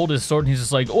how we pulled his sword and he's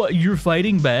just like, what, you're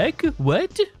fighting back?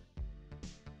 What?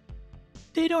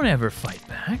 They don't ever fight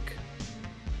back.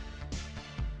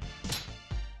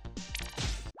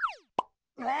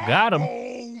 Got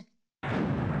him.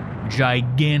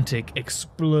 gigantic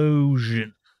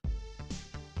explosion.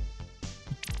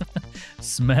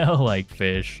 Smell like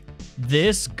fish.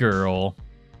 This girl.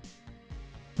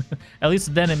 At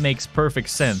least then it makes perfect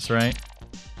sense, right?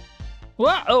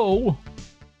 Whoa!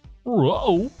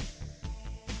 Whoa!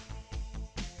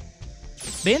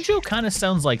 Banjo kind of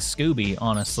sounds like Scooby,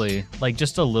 honestly. Like,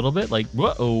 just a little bit, like,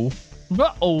 whoa,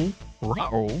 whoa,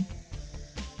 whoa.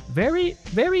 Very,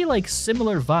 very, like,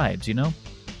 similar vibes, you know?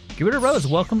 Give it a Rose,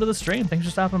 welcome to the stream. Thanks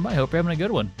for stopping by. Hope you're having a good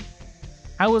one.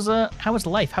 How was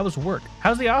life? How was work?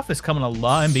 How's the office coming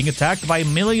along? I'm being attacked by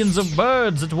millions of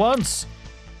birds at once.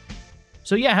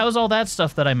 So yeah, how's all that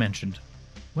stuff that I mentioned?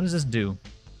 What does this do?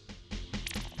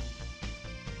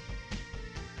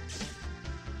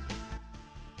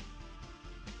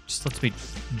 Just lets me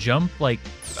jump, like,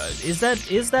 is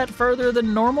that further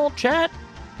than normal, chat?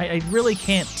 I really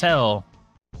can't tell.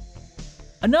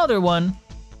 Another one.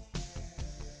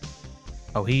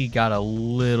 Oh, he got a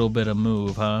little bit of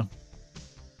move, huh?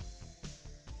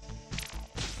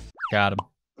 Got him.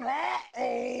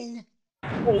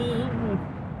 Oh.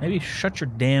 Maybe shut your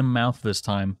damn mouth this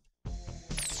time.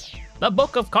 The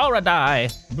Book of Korodai. I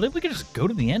believe we can just go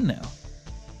to the end now.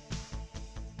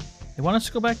 They want us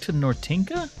to go back to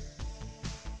Nortinka?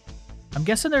 I'm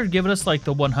guessing they're giving us like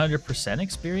the 100%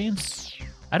 experience.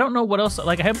 I don't know what else.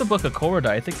 Like, I have the Book of Korodai.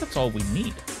 I think that's all we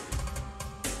need.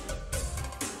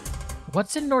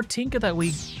 What's in Nortinka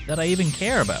that I even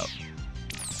care about?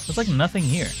 There's like nothing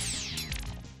here.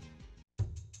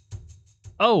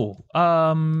 Oh,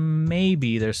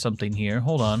 maybe there's something here.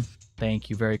 Hold on. Thank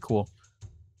you. Very cool.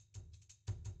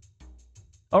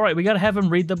 All right, we gotta have him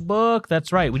read the book.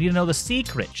 That's right. We need to know the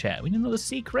secret, chat. We need to know the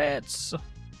secrets.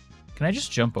 Can I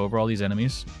just jump over all these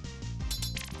enemies?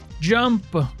 Jump!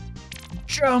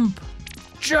 Jump!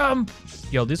 Jump!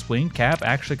 Yo, this wing cap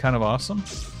actually kind of awesome.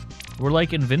 We're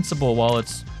like invincible while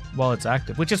it's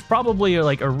active, which is probably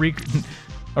like a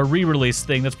re-release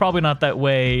thing. That's probably not that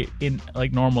way in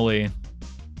like normally.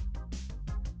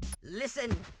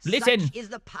 Listen. Such is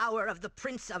the power of the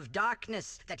Prince of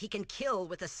Darkness that he can kill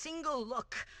with a single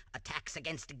look. Attacks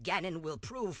against Ganon will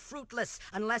prove fruitless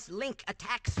unless Link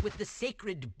attacks with the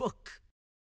sacred book.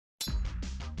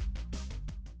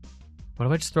 What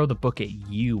if I just throw the book at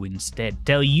you instead?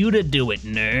 Tell you to do it,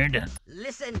 nerd.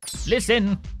 Listen.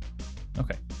 Listen.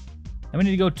 Okay. Then we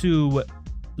need to go to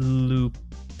Lupe.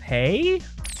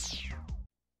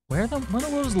 Where the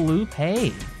was Lupe?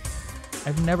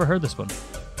 I've never heard this one.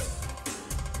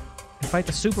 Fight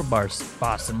the Super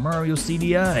Boss in Mario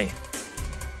CDI.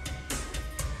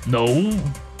 No.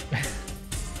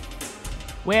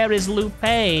 Where is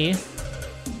Lupe?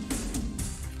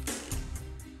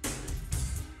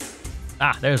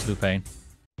 Ah, there's Lupe.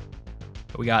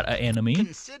 We got an enemy.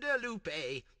 Consider Lupe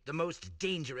the most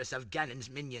dangerous of Ganon's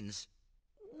minions.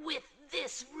 With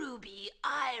this ruby,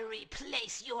 I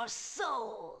replace your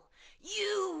soul.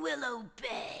 You will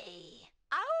obey.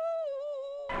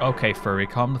 Okay, furry,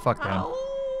 calm the fuck down.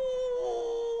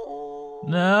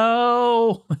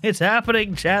 No, it's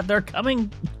happening, chat. They're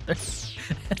coming.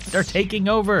 They're taking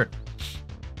over.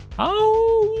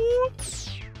 Oh,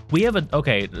 we have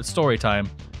okay, story time.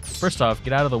 First off,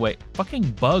 get out of the way.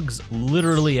 Fucking bugs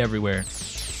literally everywhere.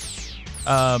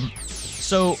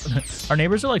 So our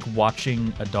neighbors are like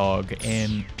watching a dog,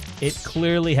 and it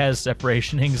clearly has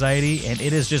separation anxiety, and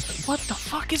it is just, what the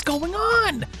fuck is going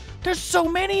on? There's so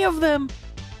many of them.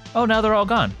 Oh, now they're all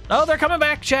gone. Oh, they're coming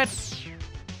back, chat.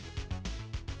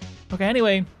 Okay,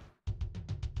 anyway.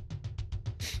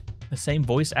 The same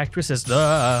voice actress as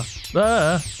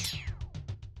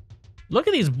Look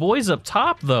at these boys up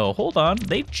top, though. Hold on.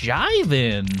 They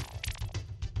jiving.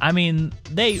 I mean,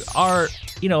 they are,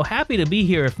 you know, happy to be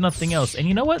here if nothing else. And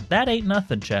you know what? That ain't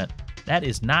nothing, chat. That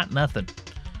is not nothing.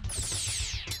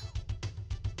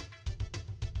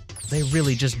 They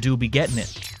really just do be getting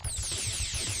it.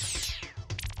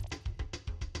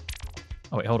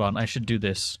 Oh, wait, hold on. I should do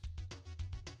this.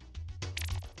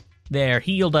 There,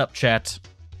 healed up, chat.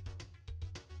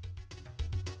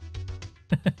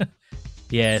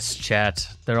 Yes, chat.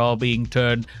 They're all being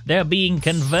turned. They're being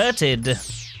converted.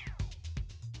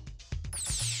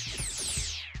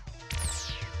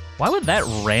 Why would that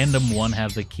random one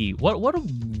have the key? What a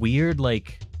weird,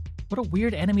 like, what a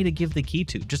weird enemy to give the key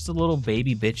to. Just a little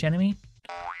baby bitch enemy?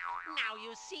 Now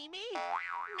you see me,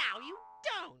 now you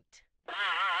don't.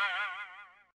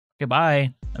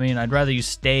 Goodbye. I mean, I'd rather you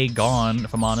stay gone,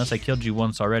 if I'm honest. I killed you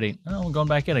once already. Oh, I'm going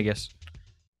back in, I guess.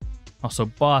 Also,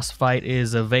 boss fight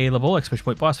is available. Exclamation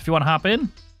point boss if you want to hop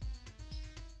in.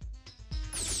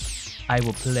 I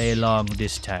will play along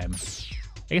this time.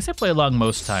 I guess I play along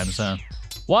most times, huh?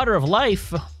 Water of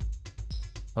Life.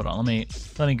 Hold on,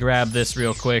 let me grab this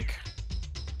real quick.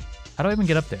 How do I even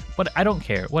get up there? But I don't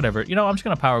care. Whatever. You know, I'm just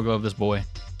gonna power glove this boy.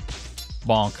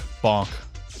 Bonk, bonk.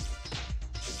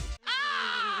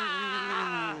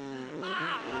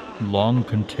 Long,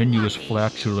 continuous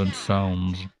flatulent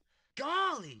sounds.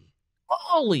 Golly!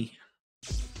 Golly!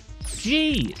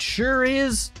 Gee, it sure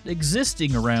is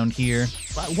existing around here.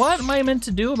 What am I meant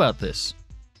to do about this?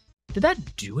 Did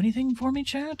that do anything for me,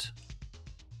 chat?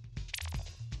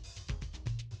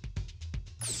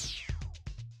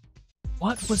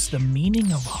 What was the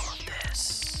meaning of all of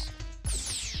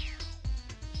this?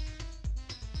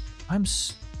 I'm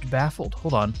baffled.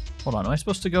 Hold on. Hold on. Am I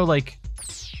supposed to go like...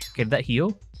 Okay, did that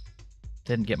heal? I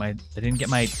didn't get my...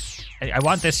 I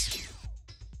want this.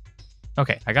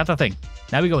 Okay, I got the thing.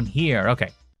 Now we go in here. Okay,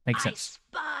 makes sense.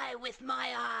 I spy with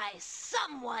my eyes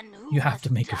someone who You have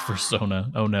to make a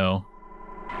persona. Oh no.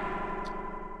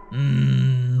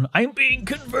 I'm being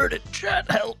converted. Chat,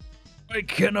 help. I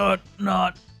cannot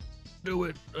not do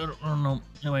it. I don't know.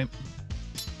 Anyway.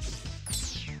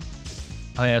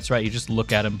 Oh yeah, that's right. You just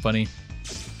look at him funny.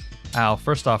 Ow,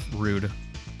 first off, rude.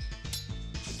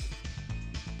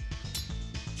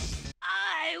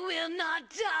 I will not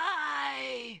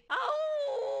die. Oh.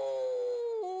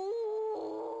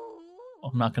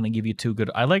 I'm not gonna give you too good.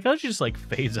 I like how she just like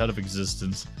fades out of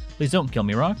existence. Please don't kill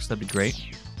me, Rocks. That'd be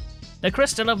great. The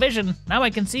crystal of vision. Now I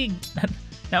can see.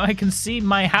 Now I can see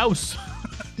my house.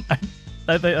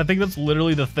 I think that's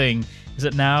literally the thing. Is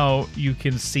that now you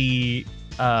can see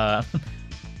the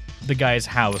guy's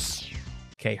house.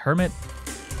 Okay, hermit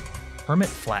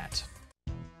flat.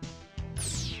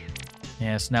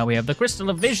 Yes, now we have the crystal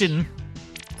of vision.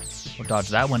 We'll dodge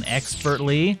that one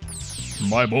expertly.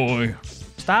 My boy.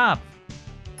 Stop.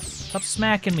 Stop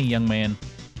smacking me, young man.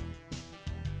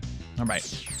 All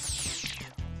right.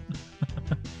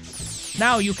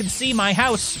 Now you can see my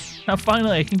house. Now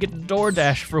finally I can get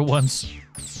DoorDash for once.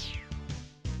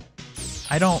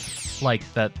 I don't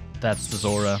like that that's the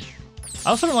Zora. I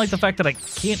also don't like the fact that I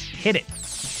can't hit it.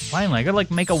 Finally, I gotta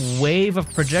like make a wave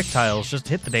of projectiles just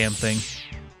to hit the damn thing.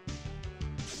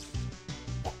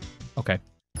 Okay,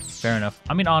 fair enough.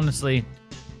 I mean, honestly,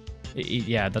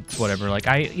 yeah, that's whatever. Like,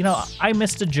 I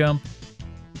missed a jump.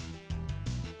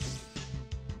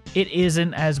 It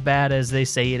isn't as bad as they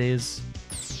say it is.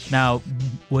 Now,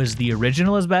 was the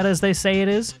original as bad as they say it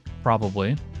is?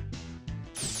 Probably.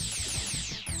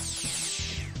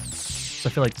 So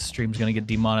I feel like the stream's gonna get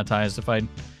demonetized if I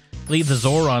leave the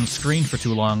Zora on screen for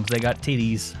too long. They got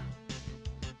titties.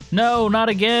 No, not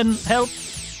again. Help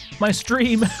my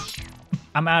stream.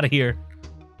 I'm out of here.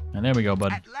 And there we go,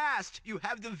 bud. At last, you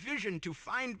have the vision to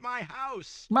find my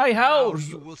house. My house!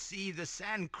 Now you will see the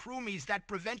sand krumies that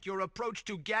prevent your approach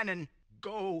to Ganon.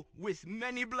 Go with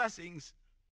many blessings.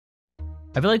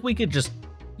 I feel like we could just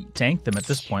tank them at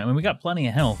this point. I mean, we got plenty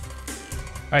of health.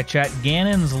 All right, chat.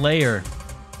 Ganon's lair.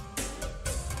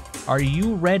 Are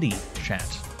you ready, chat,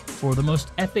 for the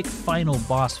most epic final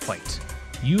boss fight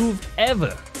you've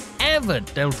ever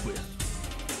dealt with?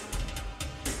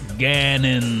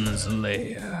 Ganon's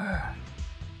lair.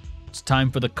 It's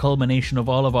time for the culmination of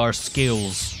all of our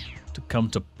skills to come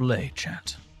to play,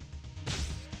 chat.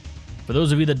 For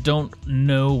those of you that don't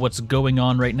know what's going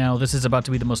on right now, this is about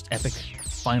to be the most epic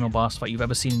final boss fight you've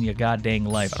ever seen in your goddamn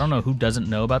life. I don't know who doesn't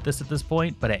know about this at this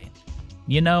point, but hey,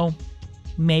 you know,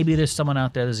 maybe there's someone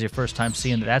out there this is your first time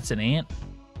seeing that that's an ant.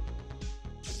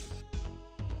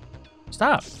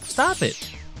 Stop it.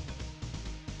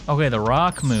 Okay, the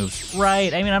rock moves.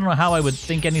 Right, I mean, I don't know how I would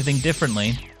think anything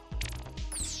differently.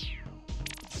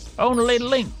 Only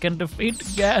Link can defeat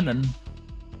Ganon.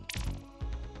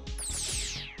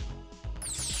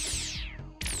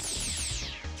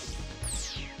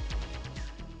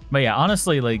 But yeah,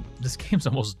 honestly, like, this game's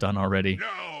almost done already.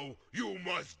 Now you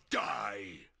must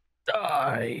die.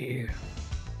 Die.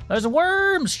 There's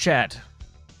worms, chat.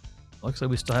 Looks like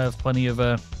we still have plenty of,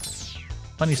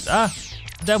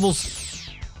 devils.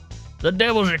 The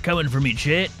devils are coming for me,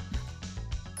 chat.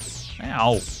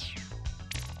 Ow.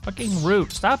 Fucking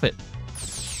root. Stop it.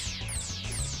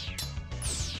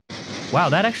 Wow,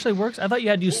 that actually works? I thought you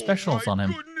had to use specials on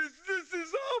him. Goodness, this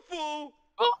is awful.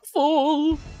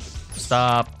 Awful.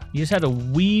 Stop. You just had to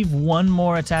weave one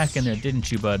more attack in there,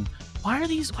 didn't you, bud? Why are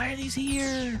these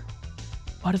here?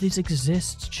 Why do these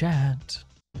exist, chat?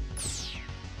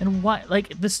 And why,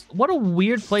 like, this, what a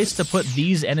weird place to put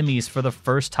these enemies for the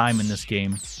first time in this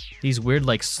game. These weird,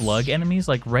 like, slug enemies,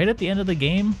 like, right at the end of the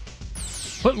game.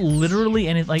 Put literally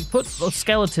any, like, put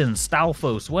skeletons,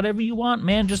 Stalfos, whatever you want,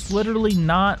 man, just literally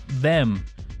not them.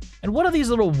 And what are these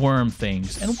little worm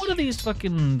things? And what are these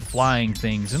fucking flying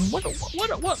things? And what,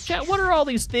 chat, what are all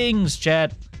these things,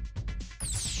 chat?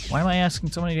 Why am I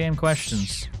asking so many damn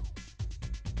questions?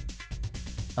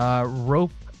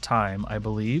 Rope time, I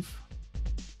believe.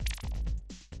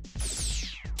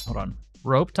 Hold on.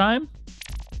 Rope time?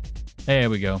 There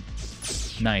we go.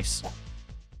 Nice.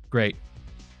 Great.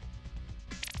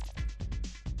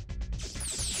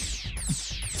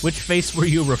 Which face were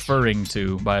you referring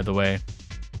to, by the way?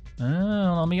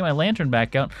 Oh, let me get my lantern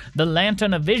back out. The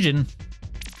Lantern of Vision.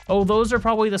 Oh, those are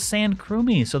probably the sand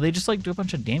crewmies, so they just like do a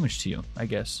bunch of damage to you, I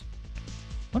guess.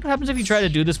 What happens if you try to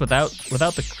do this without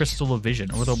the Crystal of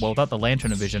Vision, or without the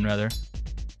Lantern of Vision, rather? All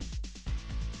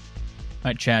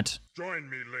right, chat. Join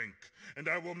me, Link, and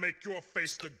I will make your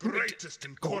face the greatest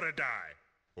in Koridai,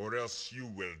 or else you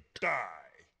will die.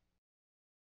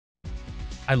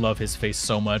 I love his face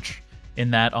so much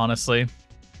in that, honestly.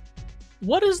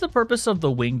 What is the purpose of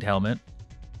the winged helmet?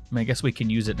 I mean, I guess we can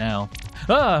use it now.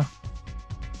 Ah!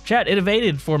 Chat, it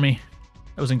evaded for me.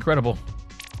 That was incredible.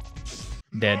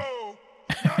 Dead. No,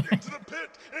 not into the pit.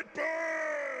 It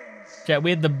burns. Chat, we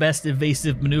had the best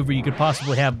evasive maneuver you could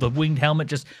possibly have. The winged helmet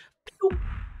just pew,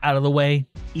 out of the way.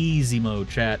 Easy mode,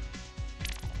 chat.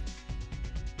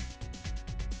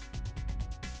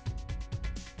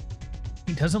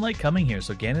 He doesn't like coming here,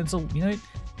 so Ganon's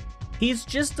he's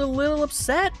just a little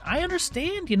upset. I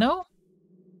understand, you know?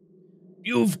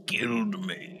 You've killed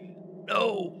me.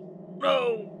 No,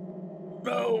 no,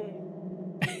 no.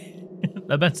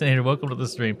 Abensinator, welcome to the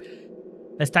stream.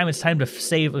 This time it's time to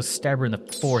save a stabber in the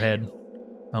forehead.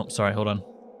 Oh, sorry, hold on.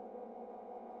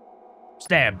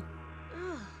 Stab.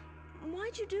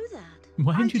 Why'd you do that?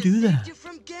 Why'd you do that? You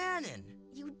from Ganon.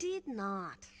 You did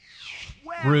not.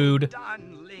 Well Rude.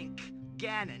 done, Link.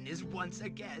 Ganon is once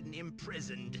again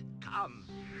imprisoned. Come.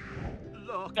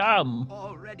 Look. Come.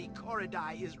 Already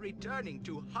Koridai is returning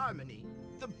to harmony.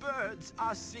 The birds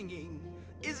are singing.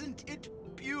 Isn't it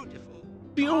beautiful?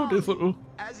 Beautiful. Come.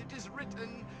 As it is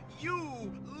written,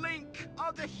 you, Link,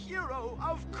 are the hero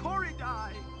of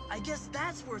Koridai. I guess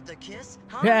that's worth a kiss,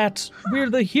 huh? Chat, we're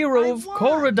the hero of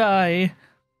Koridai.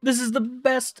 This is the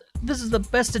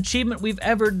best achievement we've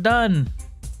ever done.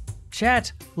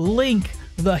 Chat, Link,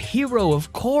 the hero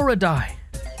of Koridai.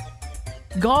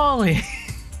 Golly.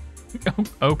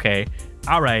 Okay.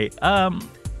 All right.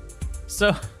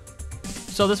 So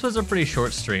this was a pretty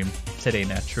short stream today,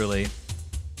 naturally.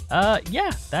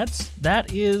 Yeah, that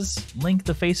is Link: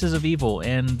 The Faces of Evil,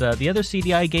 and the other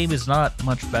CDI game is not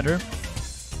much better.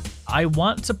 I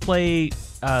want to play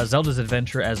Zelda's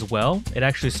Adventure as well. It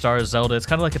actually stars Zelda. It's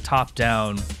kind of like a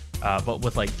top-down, but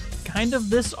with like kind of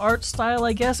this art style,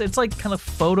 I guess. It's like kind of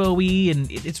photo-y,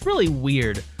 and it's really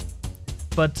weird.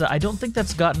 But I don't think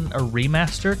that's gotten a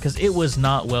remaster, because it was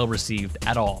not well received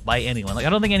at all by anyone. Like, I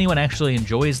don't think anyone actually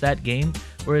enjoys that game,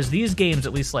 whereas these games,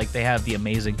 at least, like, they have the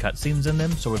amazing cutscenes in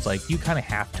them, so it's like, you kind of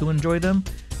have to enjoy them.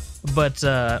 But,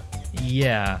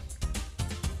 yeah.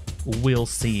 We'll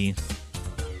see.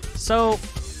 So,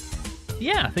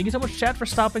 yeah, thank you so much, chat, for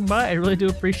stopping by. I really do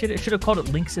appreciate it. I should have called it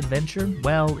Link's Adventure.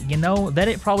 Well, you know, then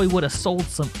it probably would have sold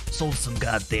some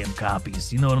goddamn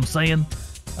copies. You know what I'm saying?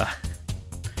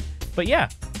 But yeah,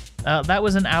 that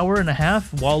was an hour and a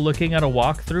half while looking at a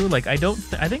walkthrough. Like, I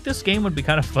think this game would be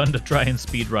kind of fun to try and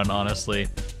speedrun, honestly.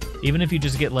 Even if you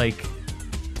just get, like...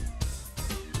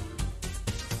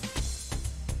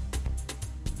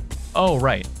 Oh,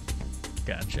 right.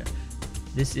 Gotcha.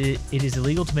 It is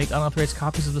illegal to make unauthorized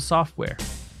copies of the software.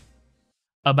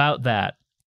 About that.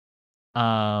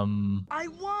 I won!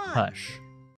 Hush.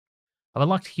 I've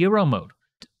unlocked hero mode.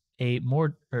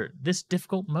 This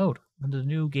difficult mode. When the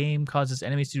new game causes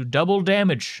enemies to do double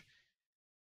damage.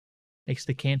 Makes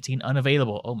the canteen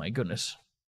unavailable. Oh my goodness.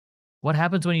 What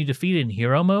happens when you defeat it in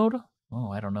hero mode? Oh,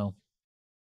 I don't know.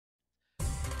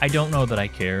 I don't know that I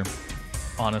care,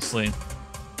 honestly.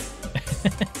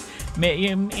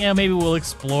 Yeah, maybe we'll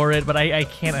explore it, but I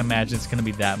can't imagine it's going to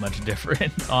be that much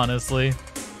different, honestly.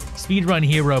 Speedrun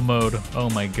hero mode. Oh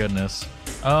my goodness.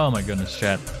 Oh my goodness,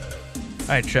 chat.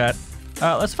 Alright, chat.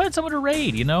 Let's find someone to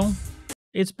raid, you know?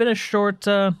 It's been a short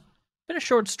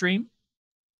stream,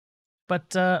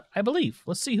 but I believe.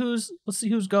 Let's see who's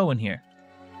going here.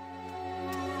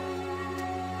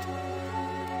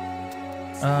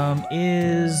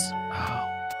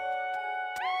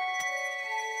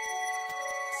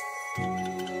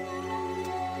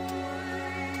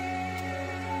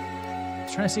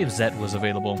 Trying to see if Zet was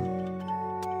available.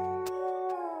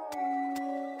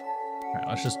 Alright,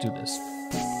 let's just do this.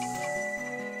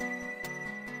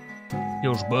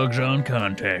 Those bugs on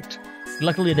contact.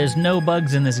 Luckily, there's no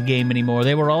bugs in this game anymore.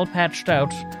 They were all patched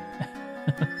out.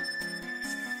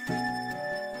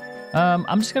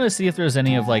 I'm just gonna see if there's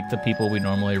any of, like, the people we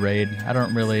normally raid. I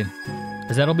don't really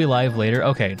Because that'll be live later.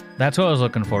 Okay, that's what I was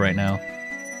looking for right now.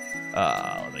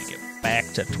 Let me get back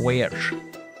to Twitch.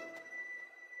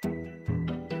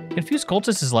 Confused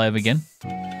Cultist is live again.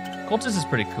 Cultist is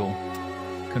pretty cool.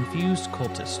 Confused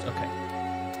Cultist, okay.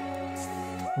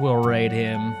 We'll raid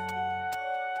him.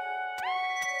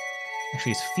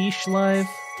 Actually, is Fish live?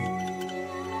 Oh,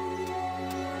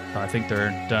 I think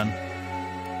they're done.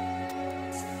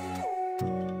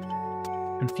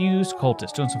 Confused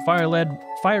Cultist, doing some fire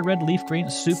red, leaf green,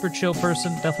 super chill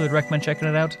person. Definitely would recommend checking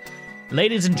it out.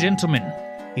 Ladies and gentlemen,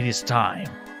 it is time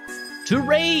to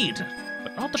raid,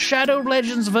 but not the Shadow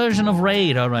Legends version of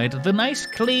raid. All right, the nice,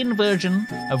 clean version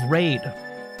of raid.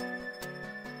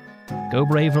 Go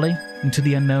bravely into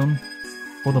the unknown,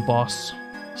 for the boss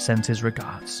sends his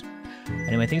regards.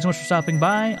 Anyway, thanks so much for stopping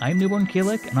by. I'm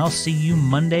Newbornkilik, and I'll see you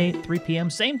Monday, 3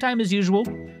 p.m., same time as usual.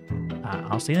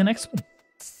 I'll see you in the next one.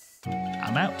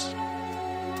 I'm out.